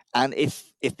 And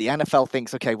if the NFL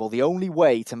thinks, okay, well, the only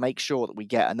way to make sure that we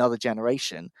get another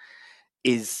generation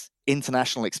is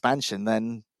international expansion,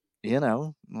 then,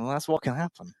 well, that's what can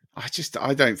happen. I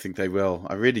don't think they will.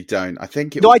 I really don't. I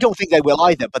think I don't think they will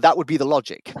either, but that would be the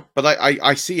logic. But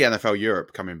I see NFL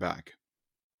Europe coming back.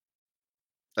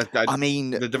 I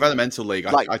mean, the developmental league,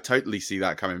 I totally see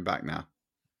that coming back now.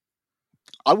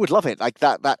 I would love it. Like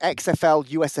that XFL,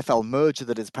 USFL merger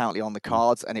that is apparently on the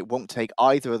cards, and it won't take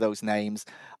either of those names.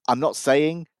 I'm not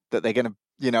saying that they're going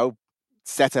to,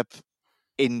 set up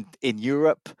in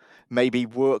Europe, maybe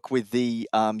work with the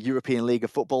European League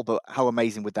of Football, but how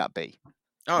amazing would that be?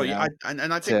 Oh, yeah.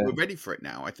 And I think we're ready for it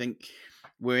now. I think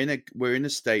we're in a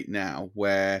state now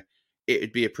where it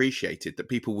would be appreciated that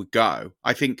people would go.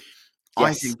 I think I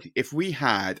Yes. think if we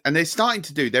had, and they're starting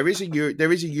to do, there is a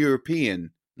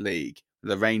European league.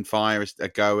 The Rainfire are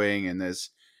going, and there's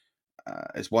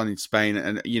one in Spain,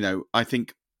 and I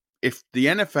think if the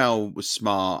NFL was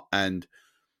smart and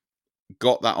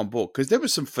got that on board, because there were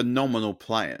some phenomenal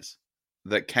players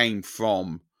that came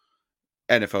from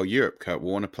NFL Europe. Kurt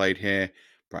Warner played here.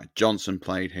 Brad Johnson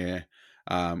played here.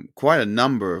 Quite a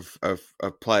number of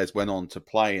players went on to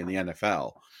play in the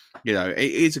NFL. It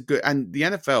is a good, and the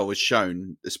NFL has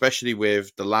shown, especially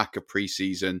with the lack of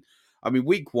preseason. I mean,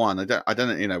 week one, I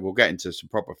don't, we'll get into some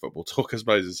proper football talk, I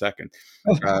suppose, in a second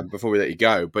before we let you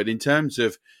go. But in terms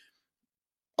of,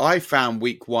 I found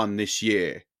week one this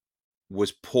year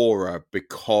was poorer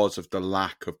because of the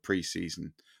lack of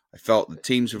preseason. I felt the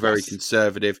teams were very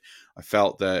conservative. I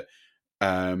felt that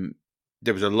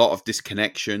there was a lot of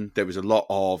disconnection. There was a lot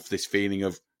of this feeling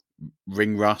of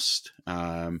ring rust.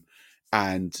 And,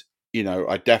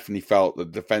 I definitely felt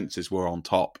that the defenses were on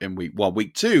top in week one.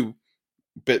 Week two,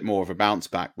 a bit more of a bounce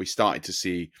back. We started to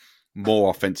see more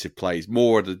offensive plays,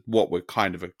 more of what we're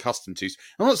kind of accustomed to.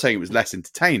 I'm not saying it was less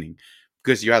entertaining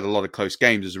because you had a lot of close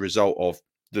games as a result of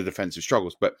the defensive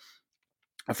struggles, but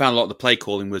I found a lot of the play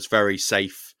calling was very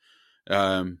safe,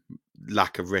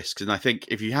 lack of risks. And I think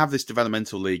if you have this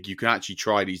developmental league, you can actually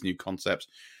try these new concepts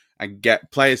and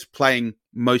get players playing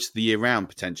most of the year round,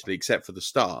 potentially, except for the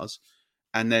stars,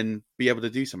 and then be able to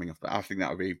do something of that. I think that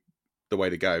would be the way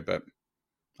to go, but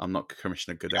I'm not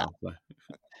Commissioner Goodell. So.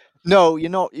 No, you're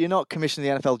not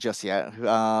commissioning the NFL just yet.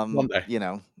 One day.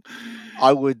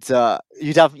 I would.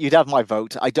 You'd have my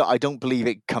vote. I don't believe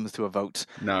it comes to a vote.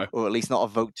 No, or at least not a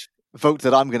vote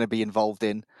that I'm going to be involved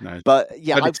in. No. But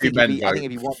yeah, I think vote. it'd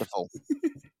be wonderful.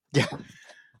 Yeah,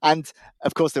 and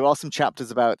of course there are some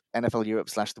chapters about NFL Europe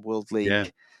 / the World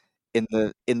League in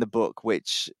the book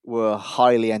which were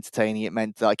highly entertaining. It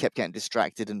meant that I kept getting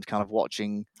distracted and kind of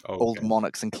watching old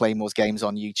Monarchs and Claymores games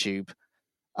on YouTube,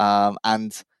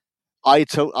 and I'd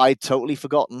totally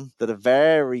forgotten that a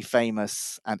very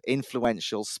famous and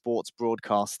influential sports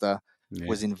broadcaster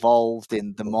was involved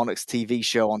in the Monarchs TV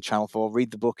show on Channel 4.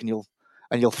 Read the book and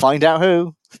you'll find out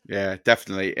who. Yeah,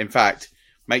 definitely. In fact,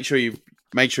 make sure you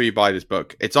buy this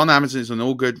book. It's on Amazon. It's on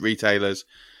all good retailers.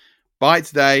 Buy it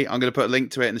today. I'm going to put a link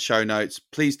to it in the show notes.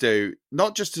 Please do.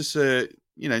 Not just to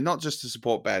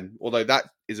support Ben, although that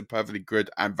is a perfectly good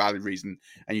and valid reason,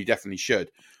 and you definitely should.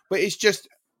 But it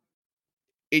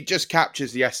just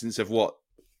captures the essence of what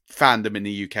fandom in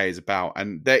the UK is about.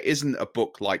 And there isn't a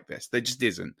book like this. There just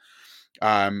isn't.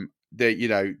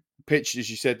 Pitch, as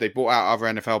you said, they brought out other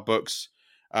NFL books.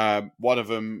 One of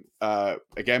them,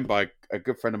 again, by a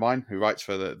good friend of mine who writes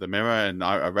for the Mirror, and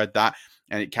I read that,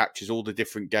 and it captures all the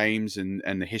different games and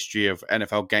the history of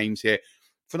NFL games here.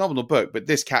 Phenomenal book, but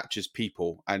this captures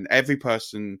people and every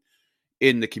person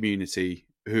in the community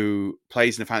who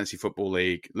plays in a fantasy football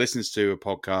league, listens to a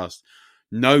podcast,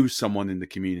 knows someone in the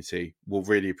community will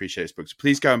really appreciate this book. So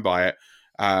please go and buy it.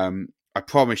 I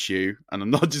promise you, and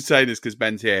I'm not just saying this because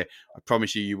Ben's here, I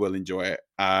promise you will enjoy it.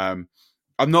 I'm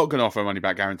not going to offer a money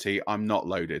back guarantee. I'm not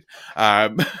loaded.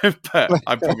 But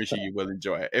I promise you will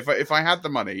enjoy it. If I had the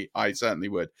money, I certainly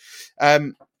would.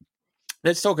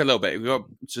 Let's talk a little bit. We've got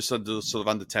just sort of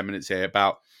under 10 minutes here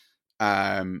about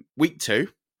week 2.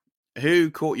 Who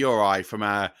caught your eye from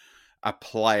a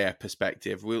player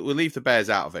perspective? We'll leave the Bears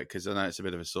out of it because I know it's a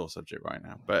bit of a sore subject right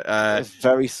now. But it's a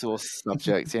very sore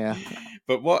subject, yeah.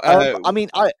 But what? I mean,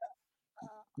 I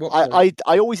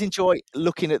always enjoy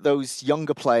looking at those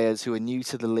younger players who are new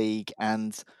to the league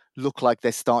and look like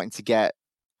they're starting to get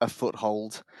a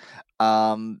foothold.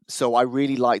 So I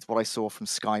really liked what I saw from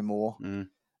Sky Moore, and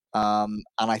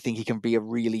I think he can be a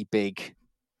really big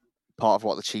part of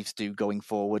what the Chiefs do going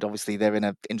forward. Obviously, they're in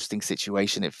an interesting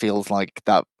situation. It feels like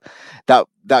that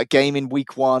game in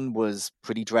week 1 was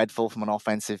pretty dreadful from an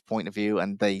offensive point of view,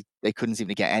 and they couldn't seem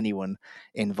to get anyone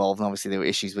involved. And obviously, there were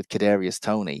issues with Kadarius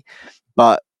Toney,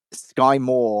 but Sky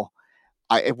Moore,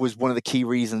 it was one of the key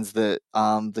reasons that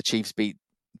the Chiefs beat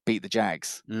the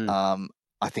Jags.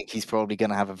 I think he's probably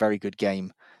going to have a very good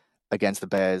game against the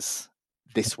Bears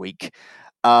this week.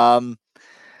 And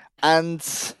in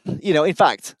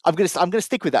fact, I'm gonna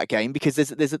stick with that game because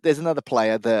there's another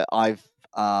player that I've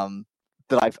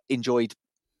enjoyed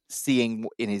seeing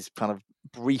in his kind of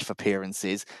brief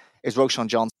appearances is Roschon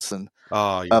Johnson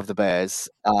of the Bears,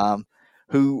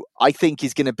 who I think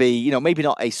is going to be maybe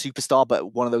not a superstar,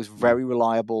 but one of those very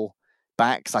reliable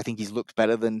backs. I think he's looked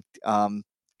better than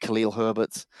Khalil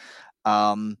Herbert.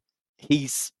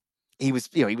 He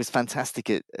was fantastic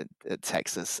at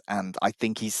Texas, and I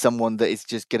think he's someone that is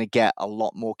just going to get a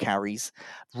lot more carries.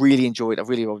 I really enjoyed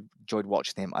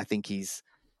watching him. I think he's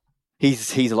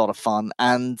a lot of fun,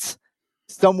 and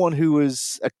someone who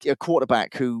was a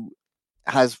quarterback who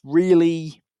has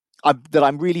really that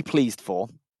I'm really pleased for,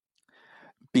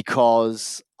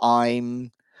 because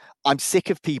I'm sick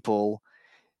of people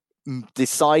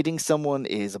deciding someone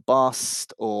is a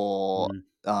bust or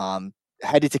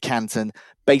headed to Canton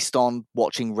based on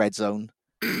watching Red Zone,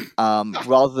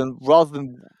 rather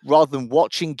than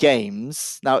watching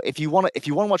games. Now, if you want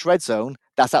to watch Red Zone,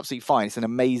 that's absolutely fine. It's an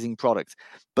amazing product,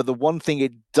 but the one thing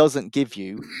it doesn't give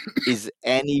you is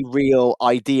any real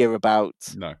idea about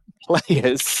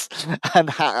players and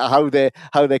how their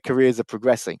careers are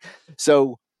progressing.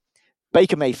 So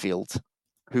Baker Mayfield,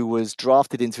 who was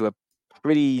drafted into a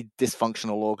pretty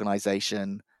dysfunctional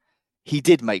organization, he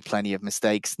did make plenty of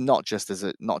mistakes, not just as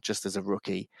a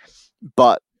rookie,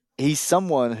 but he's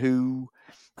someone who,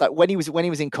 like, when he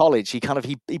was in college, he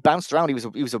bounced around. He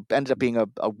was ended up being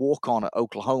a walk on at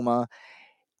Oklahoma,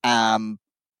 having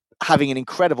an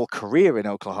incredible career in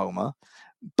Oklahoma.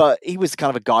 But he was kind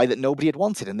of a guy that nobody had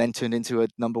wanted, and then turned into a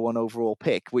number 1 overall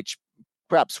pick, which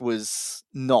perhaps was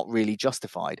not really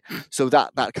justified. So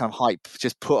that kind of hype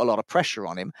just put a lot of pressure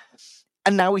on him.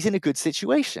 And now he's in a good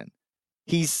situation.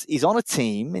 He's on a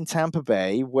team in Tampa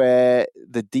Bay where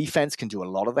the defense can do a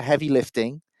lot of the heavy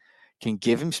lifting, can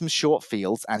give him some short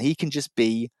fields, and he can just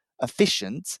be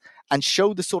efficient and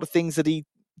show the sort of things that he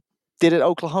did at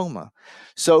Oklahoma.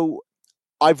 So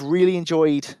I've really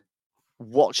enjoyed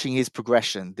watching his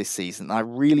progression this season. I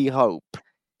really hope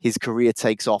his career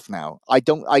takes off now. I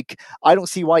don't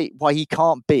see why he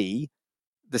can't be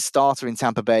the starter in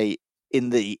Tampa Bay in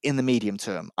the medium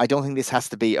term. I don't think this has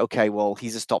to be, okay, well,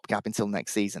 he's a stopgap until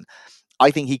next season.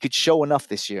 I think he could show enough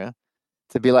this year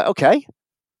to be like, okay,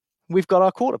 we've got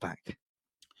our quarterback.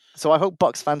 So I hope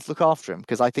Bucs fans look after him,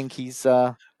 because I think he's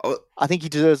I think he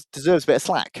deserves a bit of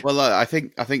slack. Well, I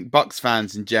think Bucs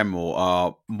fans in general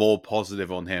are more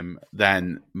positive on him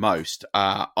than most.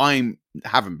 I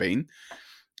haven't been.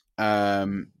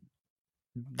 The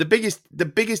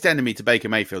biggest enemy to Baker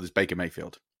Mayfield is Baker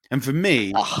Mayfield, and for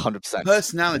me, 100%.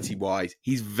 Personality-wise,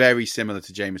 he's very similar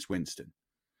to Jameis Winston.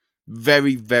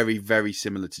 Very, very, very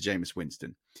similar to Jameis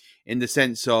Winston, in the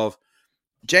sense of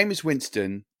Jameis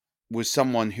Winston was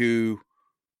someone who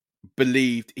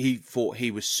he thought he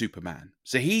was Superman.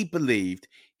 So he believed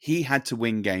he had to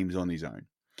win games on his own.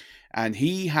 And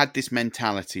he had this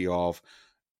mentality of,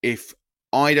 if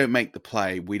I don't make the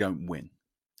play, we don't win.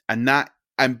 And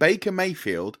Baker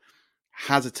Mayfield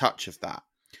has a touch of that.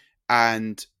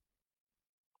 And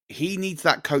he needs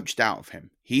that coached out of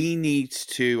him. He needs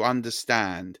to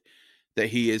understand that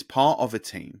he is part of a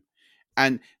team.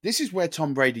 And this is where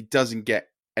Tom Brady doesn't get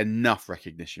enough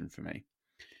recognition for me.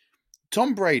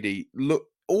 Tom Brady,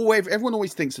 everyone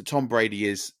always thinks that Tom Brady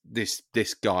is this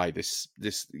guy, this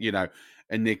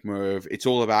enigma of, it's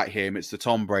all about him, it's the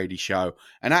Tom Brady show.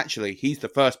 And actually, he's the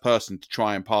first person to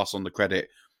try and pass on the credit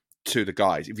to the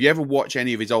guys. If you ever watch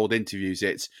any of his old interviews,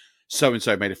 it's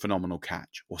so-and-so made a phenomenal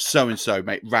catch, or so-and-so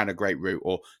ran a great route,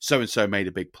 or so-and-so made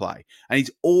a big play. And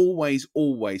he's always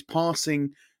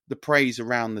passing the praise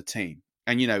around the team.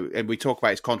 And, and we talk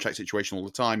about his contract situation all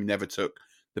the time. He never took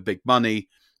the big money,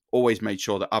 always made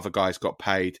sure that other guys got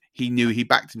paid. He knew he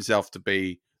backed himself to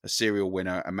be a serial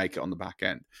winner and make it on the back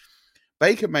end.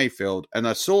 Baker Mayfield, and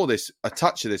I saw a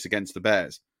touch of this against the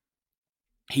Bears,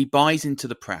 he buys into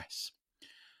the press.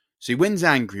 So he wins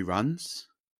angry runs.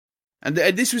 And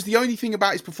this was the only thing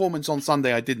about his performance on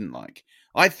Sunday I didn't like.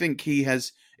 I think he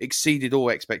has exceeded all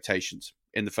expectations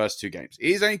in the first 2 games.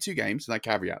 It is only 2 games, and I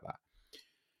caveat that.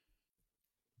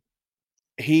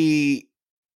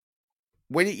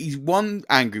 When he's won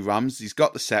angry runs, he's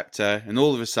got the scepter, and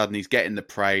all of a sudden he's getting the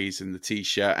praise and the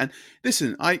t-shirt. And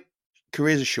listen,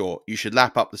 careers are short. You should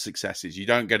lap up the successes. You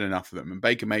don't get enough of them. And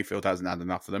Baker Mayfield hasn't had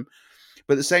enough of them.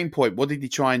 But at the same point, what did he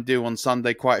try and do on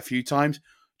Sunday quite a few times?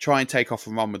 Try and take off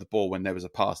and run with the ball when there was a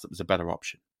pass that was a better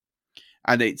option.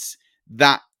 And it's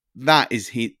that's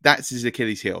his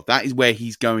Achilles heel. That is where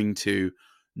he's going to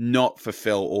not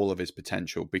fulfill all of his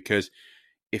potential, because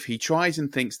if he tries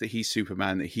and thinks that he's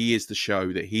Superman, that he is the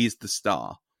show, that he is the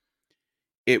star,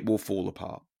 it will fall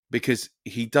apart, because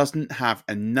he doesn't have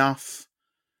enough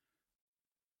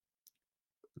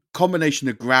combination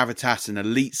of gravitas and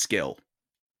elite skill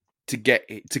to get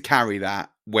it to carry that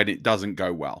when it doesn't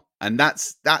go well. And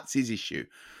that's his issue.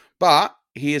 But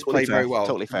he has played very well.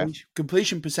 Totally fair.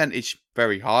 Completion percentage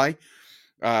very high.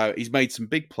 He's made some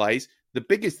big plays. The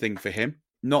biggest thing for him,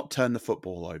 not turn the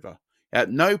football over.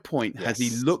 At no point has he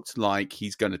looked like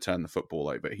he's going to turn the football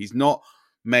over. He's not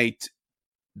made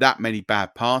that many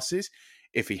bad passes.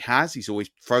 If he has, he's always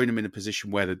thrown him in a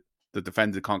position where the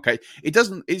defender can't catch.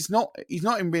 He's not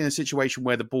even in a situation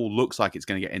where the ball looks like it's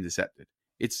going to get intercepted.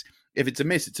 If it's a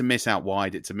miss, it's a miss out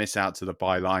wide. It's a miss out to the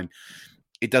byline.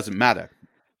 It doesn't matter.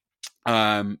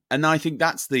 And I think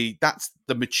that's the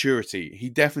maturity. He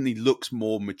definitely looks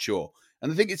more mature.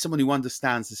 And I think it's someone who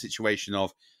understands the situation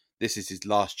of this is his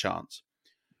last chance.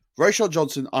 Roschon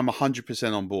Johnson, I'm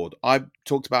 100% on board. I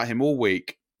talked about him all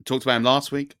week. Talked about him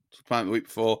last week. Talked about him the week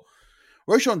before.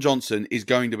 Roschon Johnson is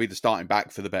going to be the starting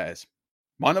back for the Bears.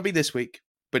 Might not be this week,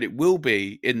 but it will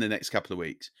be in the next couple of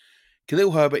weeks.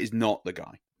 Khalil Herbert is not the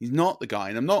guy. He's not the guy.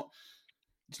 And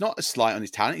it's not a slight on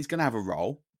his talent. He's going to have a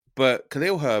role. But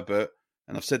Khalil Herbert,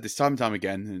 and I've said this time and time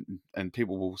again, and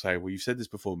people will say, well, you've said this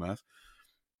before, Murph.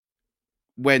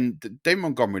 When David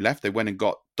Montgomery left, they went and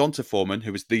got Donta Foreman,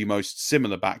 who was the most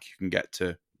similar back you can get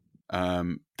to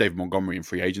David Montgomery in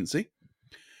free agency.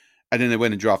 And then they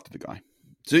went and drafted the guy.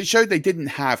 So it showed they didn't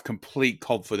have complete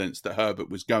confidence that Herbert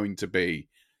was going to be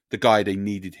the guy they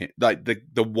needed him, like the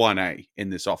 1A in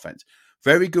this offense.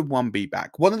 Very good 1B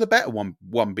back. One of the better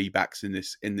 1B backs in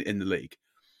the league.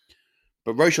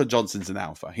 But Roschon Johnson's an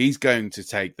alpha. He's going to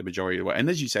take the majority of the way. And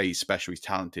as you say, he's special. He's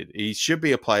talented. He should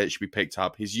be a player that should be picked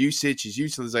up. His usage, his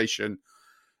utilization,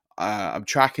 I'm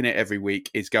tracking it every week,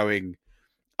 is going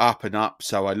up and up.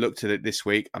 So I looked at it this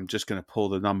week. I'm just going to pull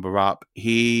the number up.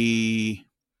 He,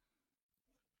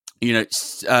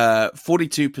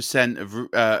 42%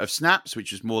 of snaps,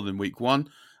 which is more than week one.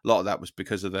 A lot of that was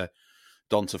because of the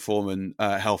Donta Foreman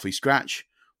healthy scratch.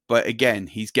 But again,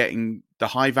 he's getting the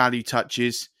high value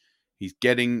touches. He's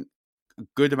getting a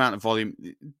good amount of volume.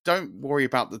 Don't worry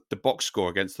about the box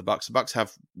score against the Bucs. The Bucs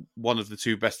have one of the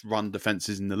two best run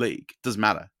defenses in the league. Doesn't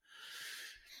matter.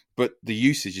 But the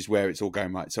usage is where it's all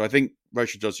going right. So I think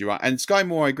Roschon Johnson, you're right. And Sky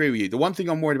Moore, I agree with you. The one thing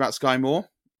I'm worried about Sky Moore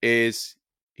is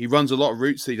he runs a lot of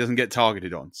routes that he doesn't get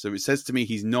targeted on. So it says to me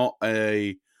he's not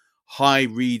a high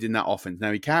read in that offense.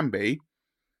 Now he can be,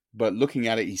 but looking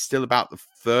at it, he's still about the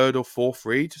third or fourth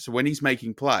read. So when he's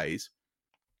making plays,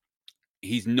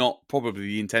 he's not probably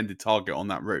the intended target on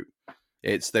that route.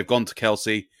 They've gone to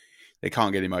Kelsey, they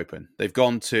can't get him open. They've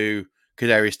gone to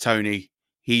Kadarius Toney,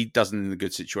 he doesn't in a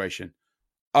good situation.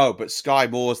 Oh, but Sky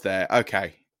Moore's there.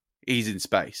 Okay, he's in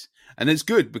space. And it's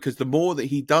good because the more that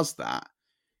he does that,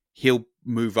 he'll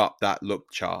move up that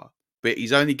look chart. But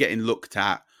he's only getting looked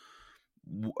at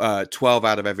 12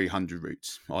 out of every 100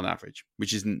 routes on average,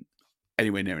 which isn't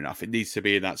anywhere near enough. It needs to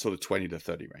be in that sort of 20 to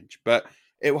 30 range. But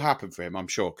it will happen for him, I'm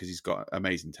sure, because he's got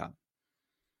amazing talent.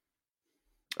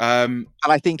 And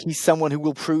I think he's someone who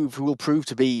will prove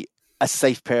to be a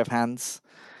safe pair of hands,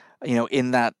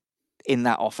 in that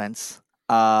offense.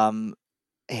 And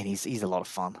he's a lot of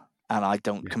fun. And I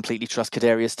don't completely trust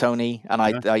Kadarius Toney.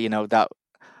 And that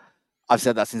I've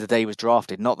said that since the day he was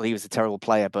drafted. Not that he was a terrible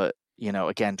player, but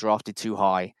again, drafted too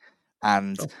high.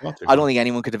 And I don't think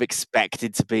anyone could have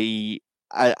expected to be.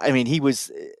 I mean,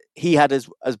 he had as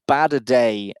bad a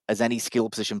day as any skill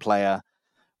position player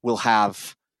will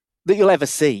have that you'll ever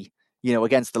see,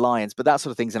 against the Lions. But that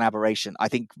sort of thing's an aberration. I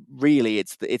think really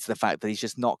it's the fact that he's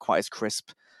just not quite as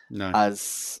crisp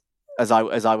as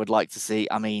I would like to see.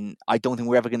 I mean, I don't think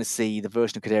we're ever going to see the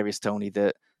version of Kadarius Toney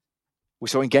that we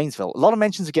saw in Gainesville. A lot of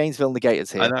mentions of Gainesville and the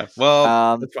Gators here. I know.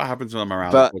 Well, that's what happens when I'm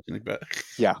around, unfortunately. But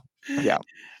yeah.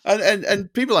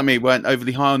 And people like me weren't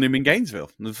overly high on him in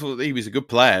Gainesville. I thought he was a good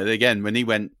player. Again, when he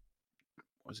went,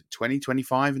 was it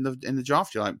 20-25 in the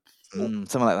draft? You're like,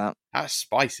 something like that. That was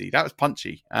spicy. That was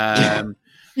punchy. Yeah.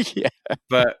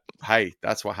 But hey,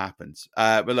 that's what happens.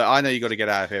 But look, I know you got to get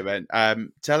out of here, Ben.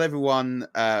 Tell everyone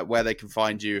where they can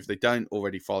find you if they don't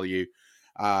already follow you,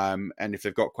 and if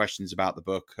they've got questions about the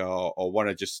book or want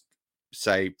to just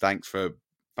say thanks for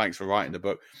writing the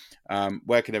book.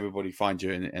 Where can everybody find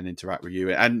you and interact with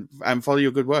you and follow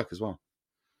your good work as well?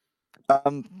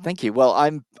 Thank you. Well,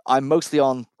 I'm mostly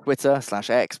on Twitter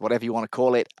 /X, whatever you want to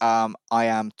call it. I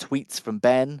am Tweets from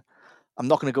Ben. I'm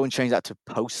not going to go and change that to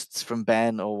Posts from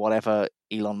Ben or whatever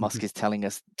Elon Musk is telling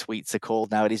us tweets are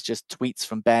called now. It is just Tweets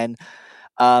from Ben.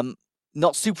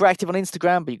 Not super active on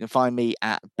Instagram, but you can find me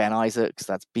at Ben Issacs.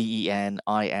 That's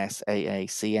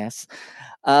BENISAACS.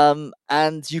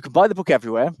 And you can buy the book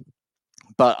everywhere.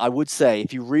 But I would say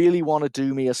if you really want to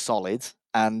do me a solid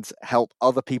and help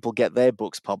other people get their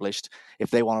books published,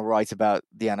 if they want to write about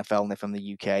the NFL and they're from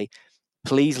the UK,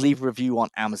 please leave a review on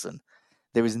Amazon.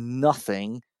 There is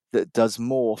nothing that does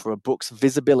more for a book's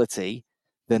visibility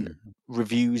than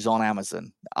reviews on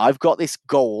Amazon. I've got this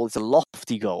goal. It's a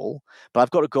lofty goal, but I've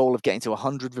got a goal of getting to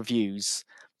 100 reviews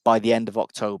by the end of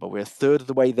October. We're a third of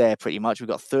the way there pretty much. We've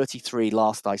got 33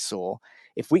 last I saw.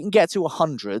 If we can get to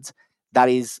 100, that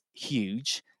is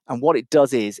huge. And what it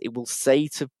does is it will say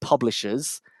to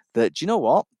publishers that, do you know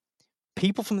what?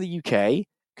 People from the UK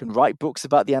can write books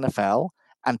about the NFL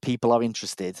and people are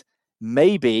interested,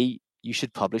 maybe you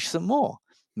should publish some more.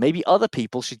 Maybe other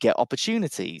people should get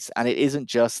opportunities, and it isn't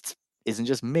just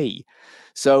me.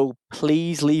 So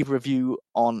please leave a review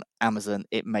on Amazon.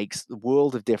 It makes the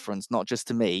world of difference, not just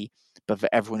to me, but for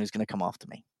everyone who's going to come after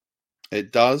me.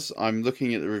 It does. I'm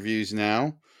looking at the reviews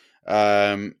now.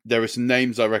 There are some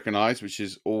names I recognise, which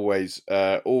is always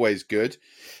good.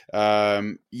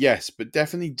 Yes, but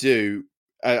definitely do.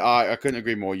 I couldn't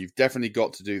agree more. You've definitely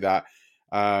got to do that,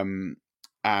 and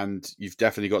you've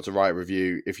definitely got to write a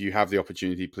review if you have the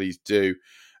opportunity. Please do.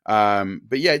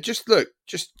 But yeah, just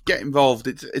get involved.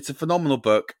 It's a phenomenal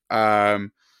book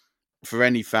for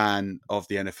any fan of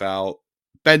the NFL.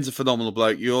 Ben's a phenomenal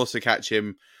bloke. You also catch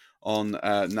him on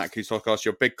Nat Coos podcast.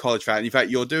 You're a big college fan. In fact,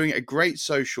 you're doing a great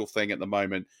social thing at the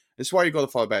moment. That's why you've got to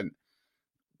follow Ben.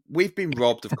 We've been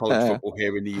robbed of college football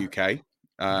here in the UK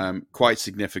quite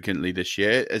significantly this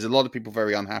year. There's a lot of people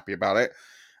very unhappy about it.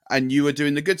 And you are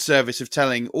doing the good service of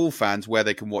telling all fans where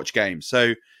they can watch games.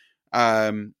 So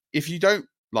if you don't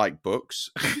like books...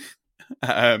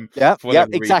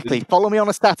 exactly. Reason. Follow me on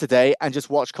a Saturday and just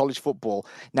watch college football.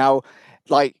 Now,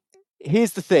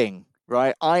 here's the thing,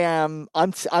 right? I'm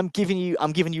giving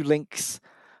you links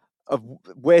of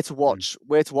where to watch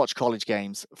college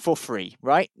games for free,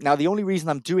 right? Now, the only reason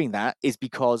I'm doing that is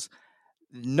because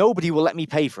nobody will let me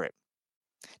pay for it.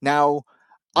 Now,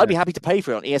 I'd be happy to pay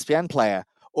for it on ESPN Player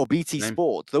or BT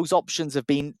Sport. Those options have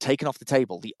been taken off the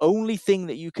table. The only thing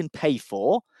that you can pay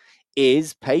for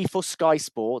is pay for Sky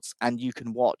Sports, and you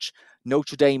can watch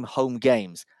Notre Dame home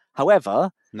games.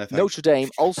 However, Notre Dame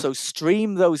also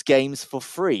stream those games for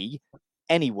free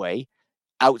anyway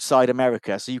outside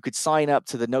America. So you could sign up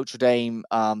to the Notre Dame,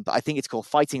 I think it's called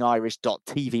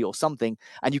fightingirish.tv or something,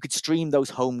 and you could stream those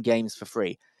home games for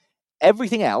free.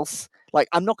 Everything else,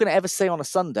 I'm not going to ever say on a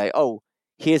Sunday, oh,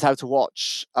 here's how to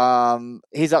watch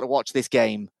this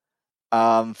game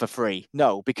for free.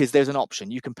 No, because there's an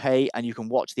option. You can pay and you can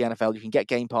watch the NFL. You can get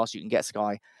Game Pass. You can get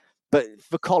Sky. But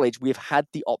for college, we've had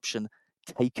the option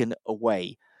taken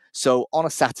away. So on a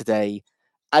Saturday,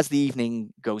 as the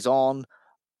evening goes on,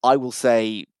 I will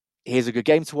say, here's a good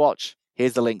game to watch.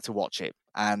 Here's the link to watch it.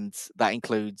 And that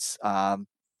includes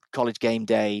College Game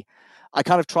Day. I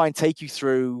kind of try and take you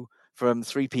through from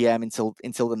 3 p.m. until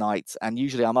the night. And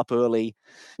usually I'm up early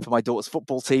for my daughter's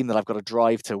football team that I've got to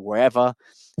drive to wherever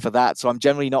for that. So I'm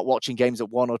generally not watching games at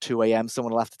 1 or 2 a.m.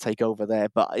 Someone will have to take over there.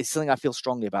 But it's something I feel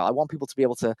strongly about. I want people to be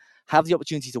able to have the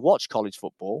opportunity to watch college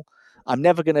football. I'm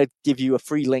never going to give you a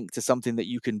free link to something that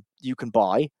you can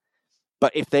buy.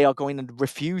 But if they are going to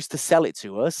refuse to sell it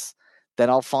to us,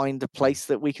 then I'll find a place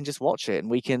that we can just watch it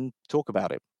and we can talk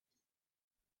about it.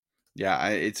 Yeah,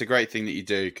 it's a great thing that you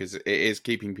do because it is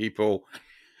keeping people...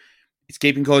 It's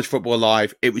keeping college football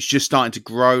alive. It was just starting to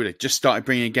grow. They just started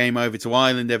bringing a game over to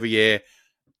Ireland every year.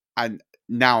 And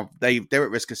now they're at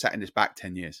risk of setting this back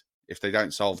 10 years if they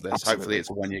don't solve this. Absolutely. Hopefully it's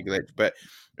a one-year glitch. But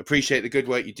appreciate the good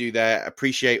work you do there.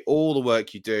 Appreciate all the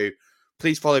work you do.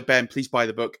 Please follow Ben. Please buy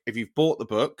the book. If you've bought the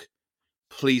book,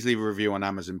 please leave a review on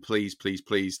Amazon. Please, please,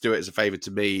 please do it as a favor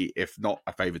to me, if not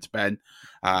a favor to Ben,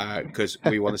 because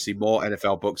we want to see more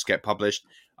NFL books get published.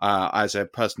 As a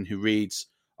person who reads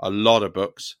a lot of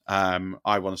books,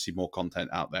 I want to see more content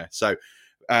out there. So,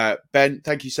 Ben,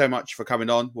 thank you so much for coming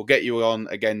on. We'll get you on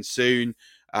again soon.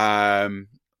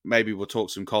 Maybe we'll talk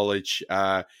some college.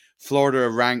 Florida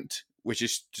are ranked, which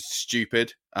is just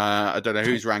stupid. I don't know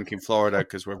who's ranking Florida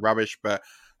because we're rubbish, but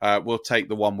we'll take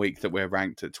the 1 week that we're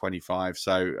ranked at 25.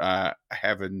 So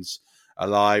heavens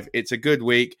alive. It's a good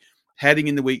week. Heading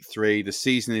into week 3, the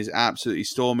season is absolutely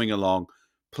storming along.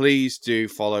 Please do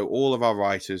follow all of our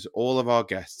writers, all of our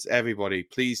guests, everybody.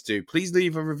 Please do. Please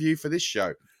leave a review for this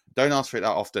show. Don't ask for it that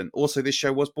often. Also, this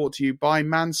show was brought to you by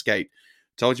Manscaped.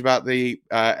 Told you about the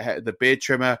beard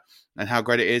trimmer and how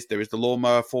great it is. There is the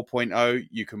Lawnmower 4.0.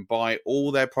 You can buy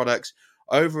all their products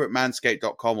over at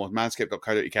manscaped.com or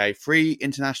manscaped.co.uk. Free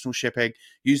international shipping.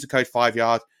 Use the code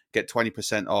 5yard. Get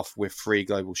 20% off with free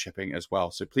global shipping as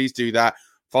well. So please do that.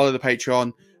 Follow the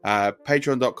Patreon,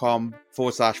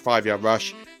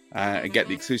 patreon.com/5yardrush, and get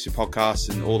the exclusive podcasts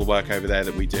and all the work over there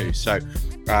that we do. So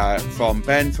from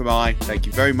Ben, from I, thank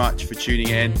you very much for tuning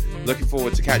in. Looking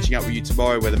forward to catching up with you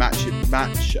tomorrow where the matchup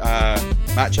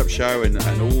show and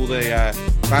all the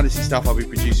fantasy stuff I'll be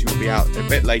producing will be out a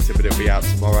bit later, but it'll be out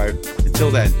tomorrow.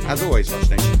 Until then, as always, Rush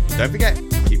Nation, don't forget,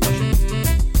 keep rushing.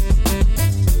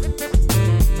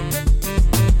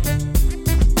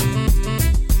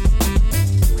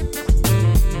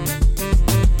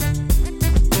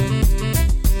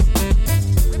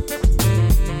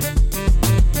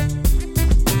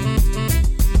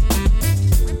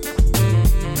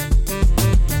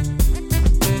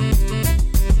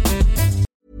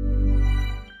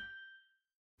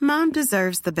 Mom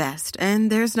deserves the best,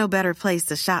 and there's no better place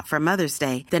to shop for Mother's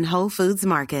Day than Whole Foods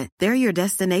Market. They're your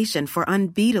destination for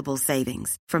unbeatable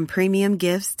savings, from premium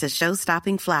gifts to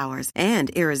show-stopping flowers and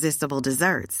irresistible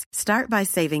desserts. Start by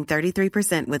saving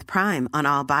 33% with Prime on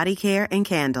all body care and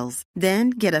candles.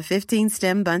 Then get a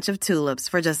 15-stem bunch of tulips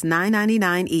for just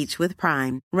 $9.99 each with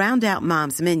Prime. Round out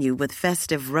Mom's menu with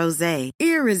festive rosé,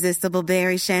 irresistible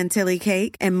berry chantilly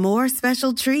cake, and more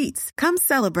special treats. Come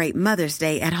celebrate Mother's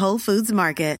Day at Whole Foods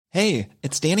Market. Hey,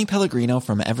 it's Danny Pellegrino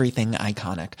from Everything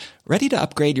Iconic. Ready to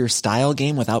upgrade your style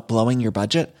game without blowing your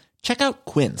budget? Check out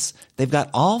Quince. They've got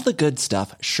all the good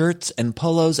stuff, shirts and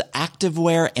polos,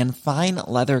 activewear, and fine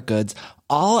leather goods,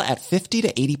 all at 50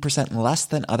 to 80% less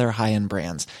than other high-end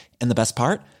brands. And the best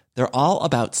part? They're all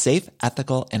about safe,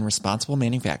 ethical, and responsible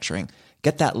manufacturing.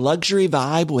 Get that luxury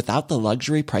vibe without the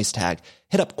luxury price tag.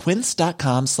 Hit up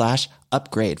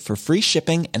quince.com/upgrade for free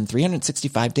shipping and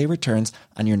 365-day returns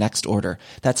on your next order.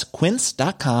 That's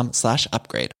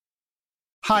quince.com/upgrade.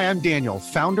 Hi, I'm Daniel,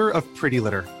 founder of Pretty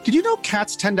Litter. Did you know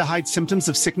cats tend to hide symptoms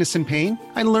of sickness and pain?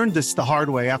 I learned this the hard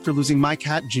way after losing my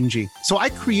cat, Gingy. So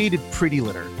I created Pretty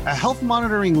Litter, a health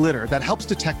monitoring litter that helps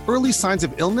detect early signs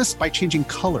of illness by changing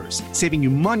colors, saving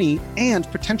you money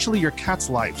and potentially your cat's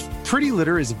life. Pretty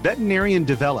Litter is veterinarian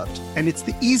developed, and it's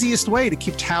the easiest way to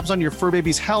keep tabs on your fur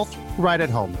baby's health right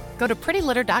at home. Go to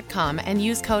prettylitter.com and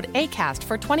use code ACAST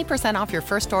for 20% off your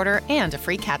first order and a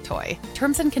free cat toy.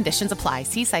 Terms and conditions apply.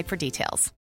 See site for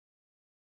details.